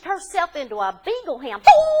changed herself into a beagle hound.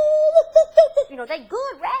 They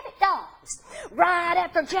good rabbit dogs. Right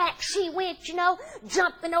after Jack, she went,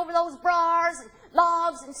 jumping over those briars and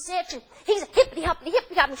logs and such. And he's a hippity-hoppity,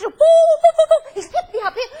 hippity-hoppity. He's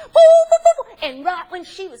hippity-hoppity, and right when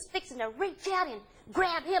she was fixing to reach out and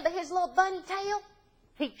grab him by his little bunny tail,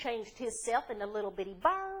 he changed himself into a little bitty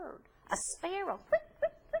bird, a sparrow.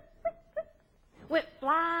 Went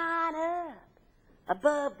flying up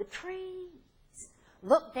above the trees.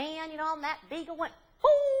 Looked down, on that beagle, went,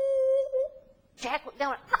 ooh. Jack looked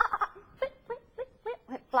down,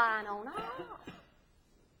 went flying on off.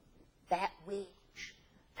 That witch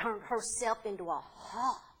turned herself into a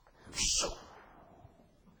hawk.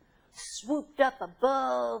 Swooped up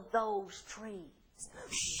above those trees.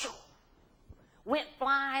 Went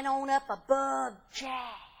flying on up above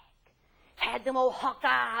Jack. Had them old hawk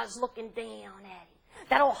eyes looking down at him.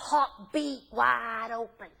 That old hawk beak wide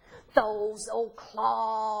open. Those old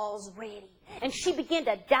claws ready. And she began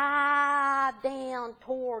to dive down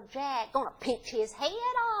toward Jack, gonna pinch his head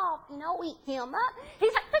off, eat him up.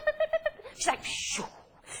 He's like, she's like, shoo.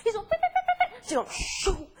 He's going, she's going,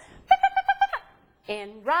 shoo.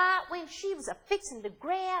 And right when she was a-fixing to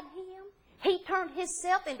grab him, he turned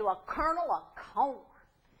himself into a kernel of corn.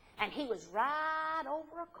 And he was right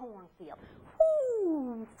over a cornfield.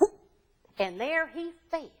 Whoo, whoo. And there he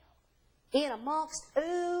fell, in amongst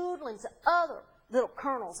oodlings of other little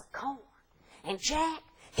kernels of corn. And Jack,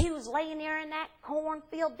 he was laying there in that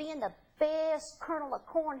cornfield being the best kernel of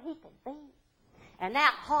corn he could be. And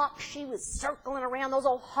that hawk, she was circling around, those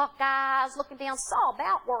old hawk eyes looking down, saw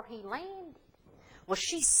about where he landed. Well,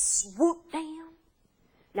 she swooped down.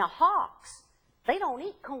 Now, hawks, they don't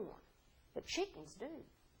eat corn, but chickens do.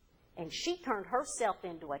 And she turned herself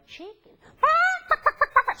into a chicken.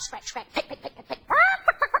 Scratch, scratch, pick, pick, pick, pick, pick.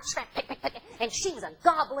 Scratch, pick, pick, pick. And she was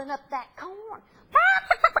gobbling up that corn.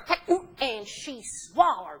 And she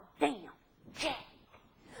swallowed down Jack.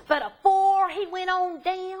 But afore he went on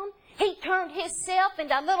down, he turned himself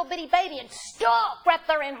into a little bitty baby and stuck right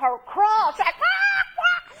there in her crotch.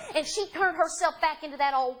 And she turned herself back into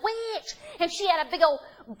that old witch. And she had a big old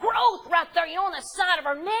growth right there, on the side of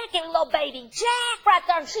her neck, and a little baby Jack right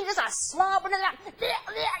there. And she just slobbering it out,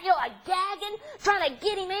 gagging, trying to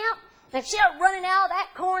get him out. And she was running out of that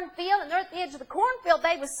cornfield, and there at the edge of the cornfield,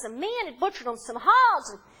 they was some men had butchered on some hogs.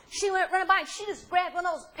 And she went running by, and she just grabbed one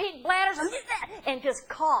of those pig bladders and just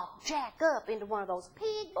coughed Jack up into one of those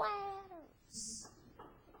pig bladders.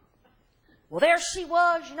 Well, there she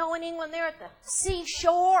was, in England there at the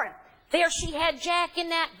seashore, and there she had Jack in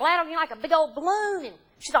that bladder, like a big old balloon, and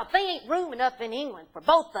she thought, they ain't room enough in England for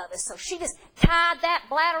both of us, so she just tied that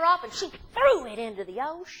bladder off, and she threw it into the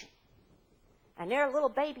ocean. And there little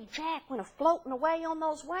baby Jack went a-floating away on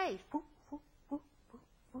those waves. Boop, boop, boop, boop,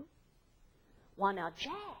 boop. Well, now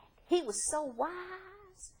Jack, he was so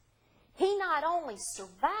wise. He not only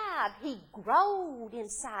survived, he growed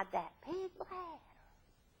inside that pig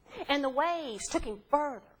bladder. And the waves took him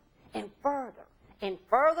further and further and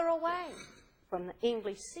further away from the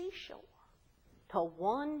English seashore. Till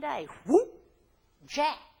one day, whoop,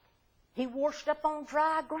 Jack, he washed up on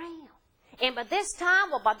dry ground. And by this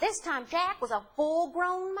time, Jack was a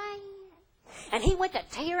full-grown man. And he went to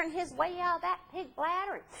tearing his way out of that pig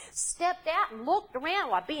bladder and stepped out and looked around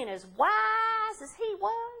while being as wise as he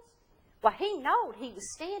was. Well, he knowed he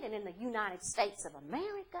was standing in the United States of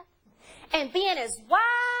America. And being as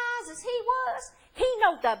wise as he was, he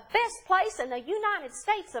knew the best place in the United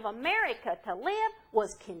States of America to live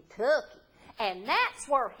was Kentucky. And that's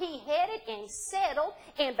where he headed and settled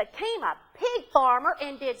and became a pig farmer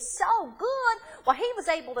and did so good. Well, he was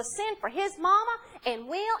able to send for his mama and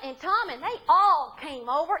Will and Tom, and they all came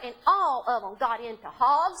over, and all of them got into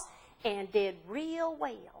hogs and did real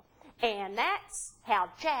well. And that's how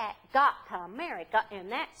Jack got to America,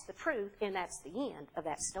 and that's the truth, and that's the end of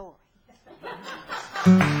that story.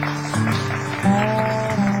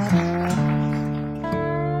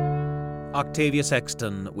 Octavia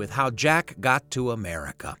Sexton with How Jack Got to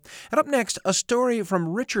America. And up next, a story from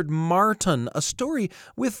Richard Martin, a story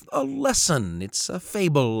with a lesson. It's a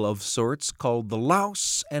fable of sorts called The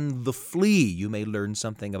Louse and the Flea. You may learn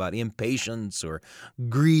something about impatience or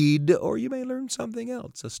greed, or you may learn something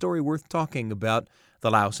else. A story worth talking about,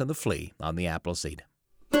 The Louse and the Flea on the Appleseed.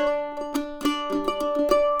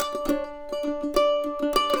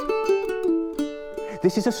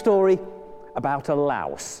 This is a story about a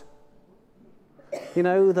louse.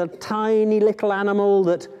 The tiny little animal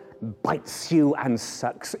that bites you and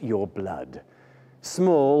sucks your blood.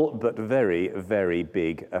 Small, but very, very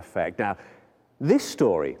big effect. Now, this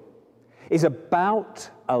story is about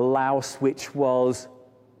a louse which was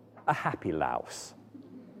a happy louse.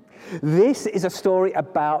 This is a story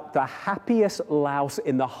about the happiest louse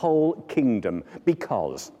in the whole kingdom,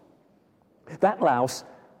 because that louse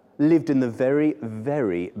lived in the very,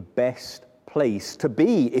 very best place to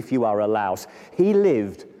be if you are a louse. He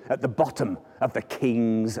lived at the bottom of the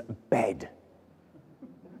king's bed.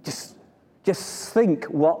 Just think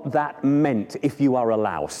what that meant if you are a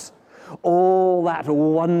louse. All that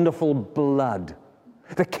wonderful blood.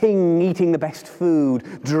 The king eating the best food,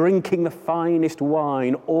 drinking the finest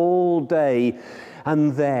wine all day,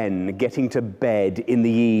 and then getting to bed in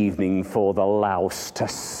the evening for the louse to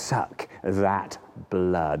suck that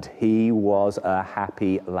blood. He was a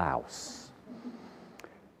happy louse.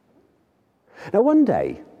 Now, one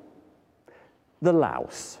day, the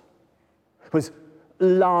louse was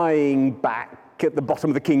lying back at the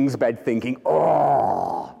bottom of the king's bed thinking,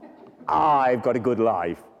 oh, I've got a good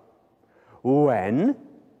life, when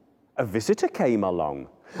a visitor came along,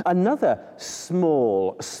 another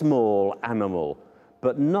small animal,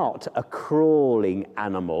 but not a crawling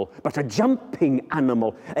animal, but a jumping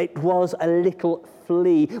animal. It was a little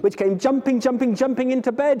flea, which came jumping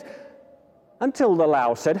into bed, until the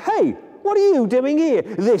louse said, hey, What are you doing here?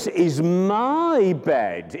 This is my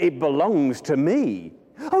bed. It belongs to me.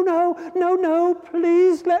 Oh, no,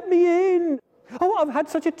 please let me in. Oh, I've had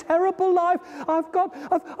such a terrible life. I've got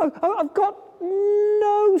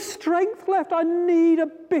no strength left. I need a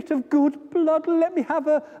bit of good blood. Let me have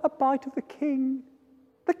a bite of the king.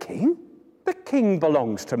 The king? The king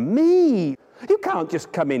belongs to me. You can't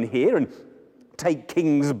just come in here and take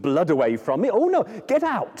king's blood away from me. Oh, no, get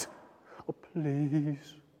out. Oh,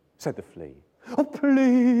 please, said the flea. Oh,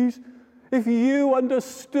 please, if you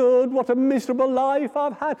understood what a miserable life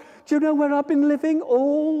I've had. Do you know where I've been living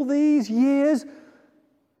all these years?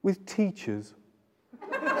 With teachers.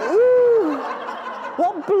 Ooh,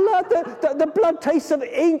 what blood? The blood tastes of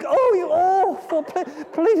ink. Oh, you awful.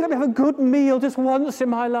 Please let me have a good meal just once in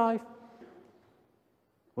my life.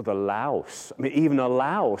 Well, the louse, I mean, even a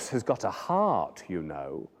louse has got a heart, you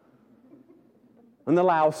know. And the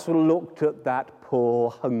louse looked at that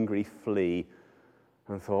poor, hungry flea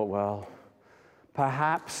and thought, well,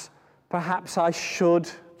 perhaps I should,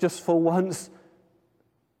 just for once.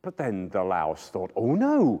 But then the louse thought, oh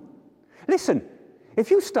no, listen, if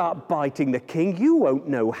you start biting the king, you won't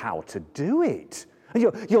know how to do it. And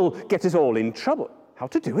you'll get us all in trouble. How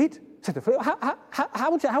to do it? Said the flea.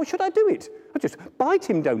 How should I do it? I just bite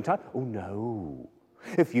him, don't I? Oh no.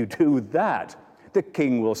 If you do that, the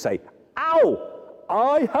king will say, ow,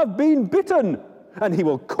 I have been bitten. And he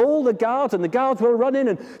will call the guards, and the guards will run in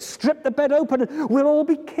and strip the bed open, and we'll all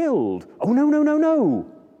be killed. Oh, no.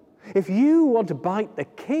 If you want to bite the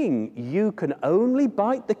king, you can only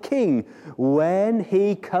bite the king when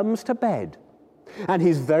he comes to bed. And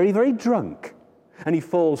he's very, very drunk, and he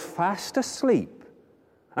falls fast asleep.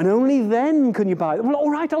 And only then can you bite him. Well,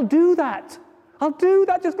 all right, I'll do that.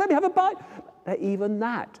 Just let me have a bite. But even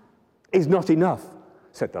that is not enough,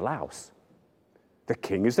 said the louse. The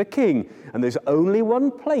king is the king, and there's only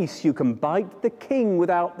one place you can bite the king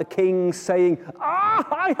without the king saying,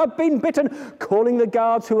 I have been bitten, calling the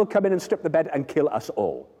guards who will come in and strip the bed and kill us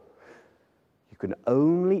all. You can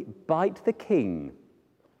only bite the king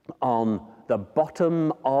on the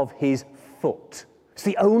bottom of his foot. It's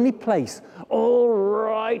the only place. All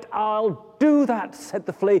right, I'll do that, said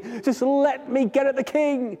the flea. Just let me get at the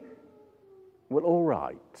king. Well, all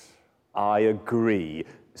right, I agree,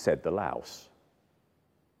 said the louse.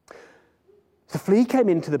 The flea came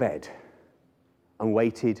into the bed and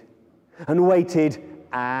waited and waited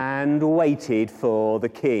and waited for the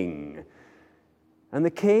king. And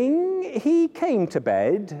the king, he came to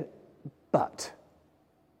bed, but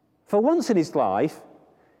for once in his life,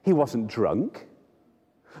 he wasn't drunk.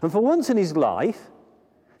 And for once in his life,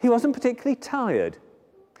 he wasn't particularly tired.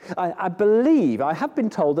 I believe, I have been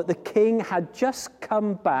told that the king had just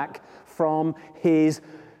come back from his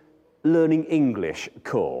learning English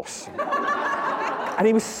course. And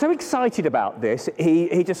he was so excited about this,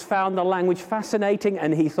 he just found the language fascinating,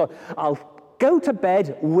 and he thought, I'll go to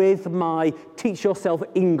bed with my Teach Yourself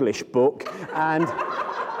English book and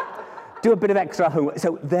do a bit of extra homework.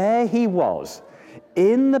 So there he was,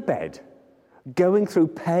 in the bed, going through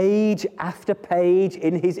page after page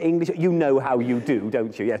in his English. You know how you do,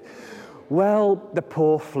 don't you? Yes. Well, the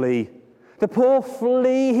poor flea,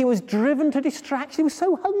 he was driven to distraction. He was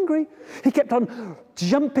so hungry. He kept on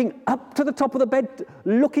jumping up to the top of the bed,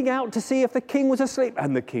 looking out to see if the king was asleep.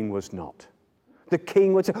 And the king was not. The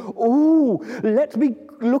king would say, oh, let me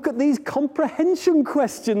look at these comprehension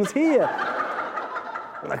questions here.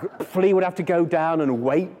 The flea would have to go down and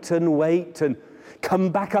wait and come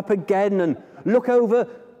back up again and look over.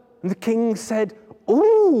 And the king said,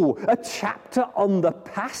 oh, a chapter on the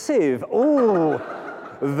passive. Oh,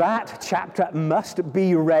 that chapter must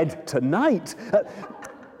be read tonight.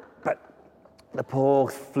 But the poor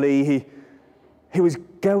flea, he was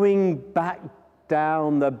going back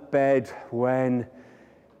down the bed when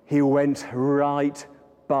he went right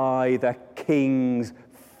by the king's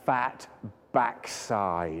fat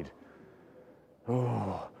backside.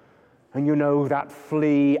 Oh, and you know, that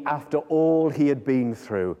flea, after all he had been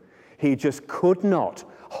through, he just could not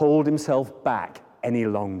hold himself back any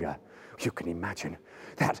longer. You can imagine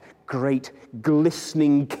that great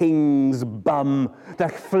glistening king's bum. The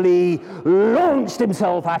flea launched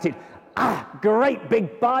himself at it. Great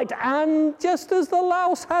big bite, and just as the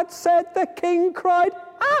louse had said, the king cried,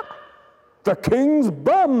 the king's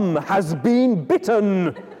bum has been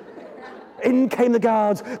bitten. In came the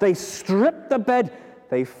guards. They stripped the bed.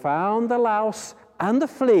 They found the louse and the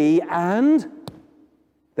flea, and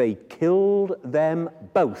they killed them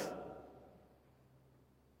both.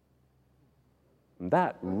 And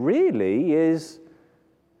that really is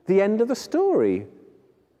the end of the story.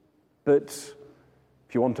 But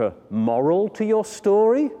if you want a moral to your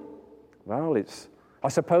story, Well, it's, I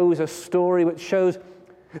suppose, a story which shows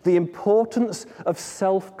the importance of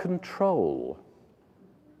self-control.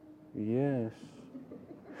 Yes.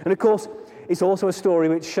 And of course, it's also a story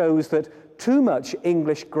which shows that too much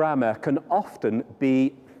English grammar can often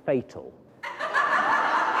be fatal.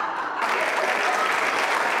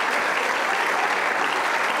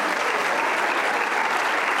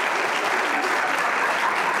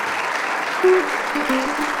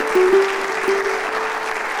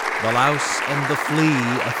 The Louse and the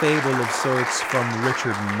Flea, a fable of sorts from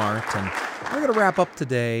Richard Martin. We're going to wrap up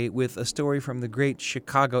today with a story from the great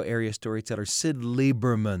Chicago area storyteller Syd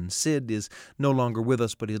Lieberman. Syd is no longer with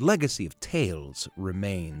us, but his legacy of tales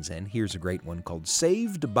remains. And here's a great one called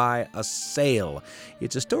Saved by a Sale.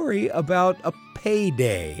 It's a story about a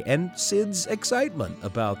payday and Syd's excitement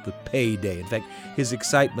about the payday. In fact, his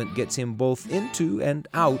excitement gets him both into and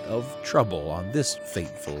out of trouble on this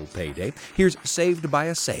fateful payday. Here's Saved by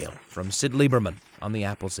a Sale from Syd Lieberman on the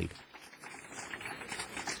Appleseed.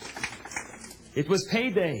 It was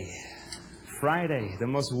payday, Friday, the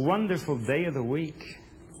most wonderful day of the week.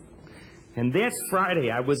 And that Friday,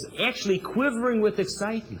 I was actually quivering with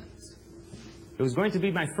excitement. It was going to be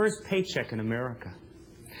my first paycheck in America.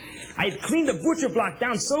 I had cleaned the butcher block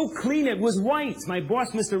down so clean it was white. My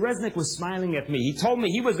boss, Mr. Resnick, was smiling at me. He told me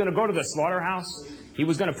he was going to go to the slaughterhouse. He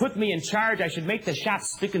was going to put me in charge. I should make the shop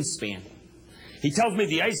spick and span. He tells me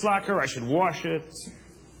the ice locker, I should wash it.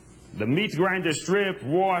 The meat grinder strip,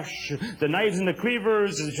 wash. The knives and the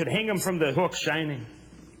cleavers, I should hang them from the hook shining.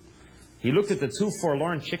 He looked at the 2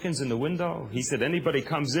 forlorn chickens in the window. He said, anybody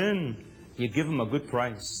comes in, you give them a good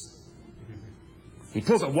price. He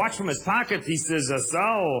pulls a watch from his pocket. He says,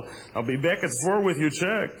 Sal, I'll be back at 4 with your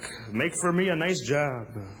check. Make for me a nice job.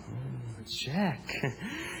 Oh, check.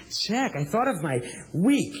 Check. I thought of my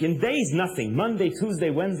week. In days, nothing. Monday, Tuesday,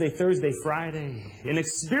 Wednesday, Thursday, Friday. An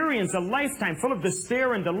experience, a lifetime full of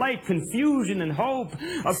despair and delight, confusion and hope.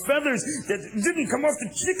 Of feathers that didn't come off the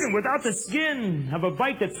chicken without the skin. Of a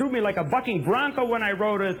bite that threw me like a bucking bronco when I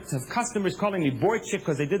rode it. Of customers calling me boy chick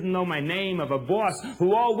because they didn't know my name. Of a boss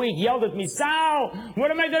who all week yelled at me, Sal,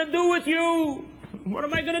 what am I going to do with you? What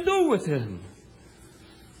am I going to do with him?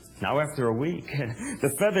 Now, after a week,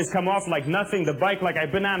 the feathers come off like nothing, the bike like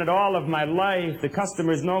I've been on it all of my life. The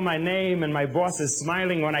customers know my name, and my boss is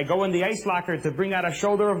smiling. When I go in the ice locker to bring out a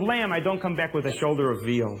shoulder of lamb, I don't come back with a shoulder of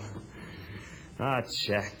veal. Ah,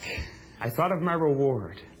 check. I thought of my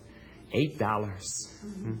reward.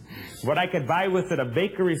 $8. What I could buy with it, a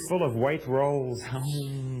bakery full of white rolls.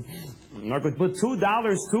 I could put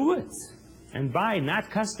 $2 to it and buy,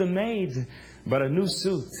 not custom made, but a new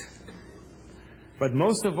suit. But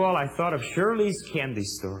most of all, I thought of Shirley's candy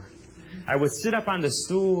store. I would sit up on the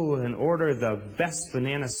stool and order the best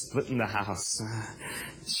banana split in the house.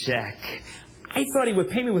 Check. I thought he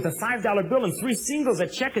would pay me with a $5 bill and 3 singles. A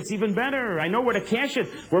check, it's even better. I know where to cash it,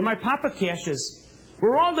 where my papa cashes.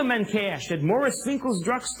 Where all the men cash, at Morris Finkel's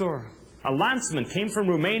drugstore. A landsman came from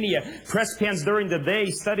Romania, pressed pans during the day,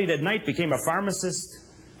 studied at night, became a pharmacist,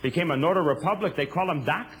 became a Notary Republic. They call him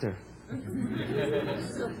doctor.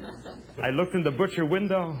 I looked in the butcher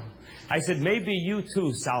window. I said, maybe you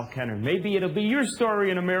too, Sal Kenner. Maybe it'll be your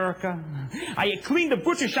story in America. I cleaned the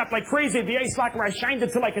butcher shop like crazy. The ice locker, I shined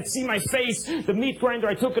it till I could see my face. The meat grinder,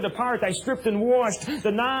 I took it apart. I stripped and washed.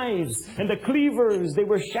 The knives and the cleavers, they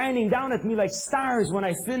were shining down at me like stars when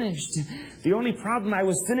I finished. The only problem, I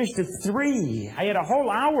was finished at 3. I had a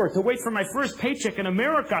whole hour to wait for my first paycheck in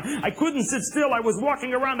America. I couldn't sit still. I was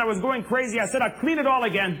walking around. I was going crazy. I said, I'll clean it all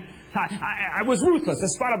again. I was ruthless. A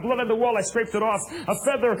spot of blood on the wall, I scraped it off. A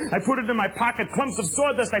feather, I put it in my pocket. Clumps of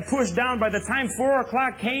sawdust, I pushed down. By the time 4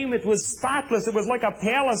 o'clock came, it was spotless. It was like a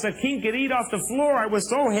palace a king could eat off the floor. I was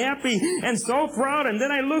so happy and so proud. And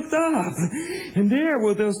then I looked up, and there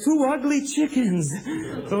were those 2 ugly chickens.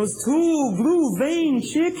 Those 2 blue-veined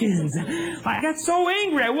chickens. I got so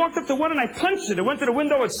angry, I walked up to one and I punched it. It went to the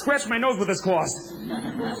window and scratched my nose with its claws.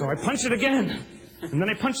 So I punched it again. And then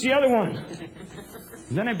I punched the other one.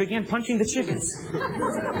 And then I began punching the chickens.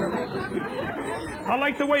 I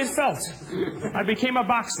liked the way it felt. I became a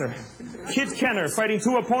boxer. Kid Kenner fighting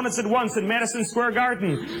 2 opponents at once in Madison Square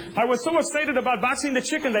Garden. I was so excited about boxing the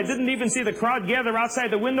chickens, I didn't even see the crowd gather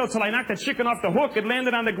outside the window till I knocked the chicken off the hook. It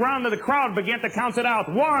landed on the ground and the crowd began to count it out.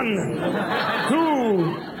 1,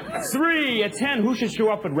 2, 3. At 10, who should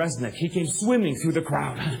show up but Resnick? He came swimming through the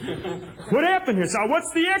crowd. What happened here, Sal?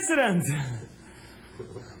 What's the accident?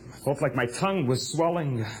 I felt like my tongue was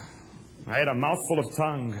swelling. I had a mouthful of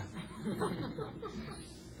tongue.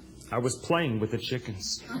 I was playing with the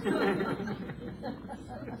chickens.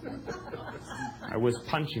 I was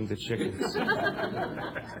punching the chickens.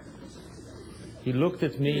 He looked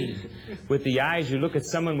at me with the eyes you look at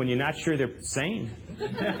someone when you're not sure they're sane.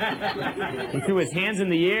 He threw his hands in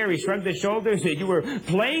the air, he shrugged his shoulders, said, "You were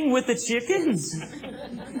playing with the chickens?"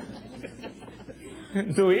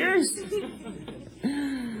 So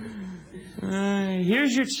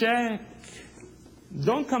here's your check.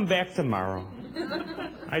 Don't come back tomorrow.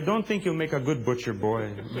 I don't think you'll make a good butcher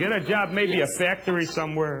boy. Get a job, maybe a factory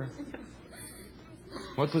somewhere.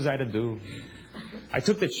 What was I to do? I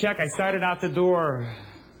took the check, I started out the door.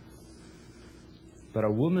 But a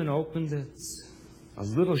woman opened it. A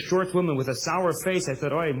little short woman with a sour face. I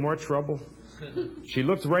thought, "Oh, more trouble." She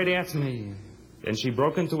looked right at me, and she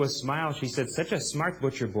broke into a smile. She said, "Such a smart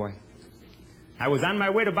butcher boy. I was on my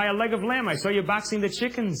way to buy a leg of lamb. I saw you boxing the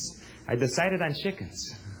chickens. I decided on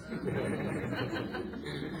chickens."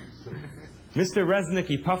 Mr. Resnick,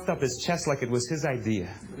 he puffed up his chest like it was his idea.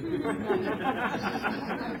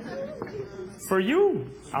 "For you,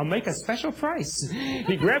 I'll make a special price."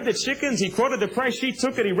 He grabbed the chickens, he quoted the price, she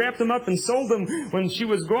took it, he wrapped them up and sold them. When she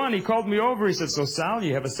was gone, he called me over, he said, "So Sal,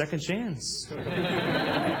 you have a second chance.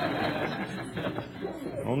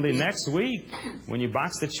 Only next week, when you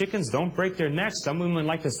box the chickens, don't break their necks. Some women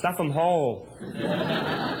like to stuff them whole."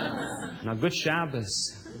 Now, good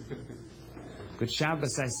Shabbos. Good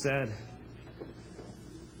Shabbos, I said.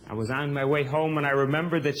 I was on my way home and I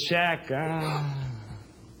remembered the check.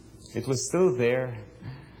 It was still there.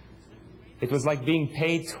 It was like being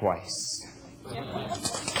paid twice.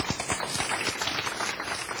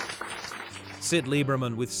 Syd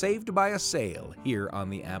Lieberman with Saved by a Sale here on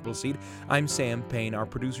The Appleseed. I'm Sam Payne. Our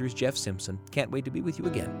producer is Jeff Simpson. Can't wait to be with you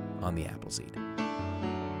again on The Appleseed.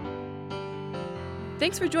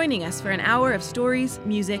 Thanks for joining us for an hour of stories,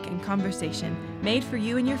 music, and conversation made for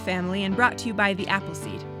you and your family and brought to you by The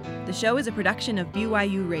Appleseed. The show is a production of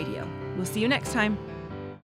BYU Radio. We'll see you next time.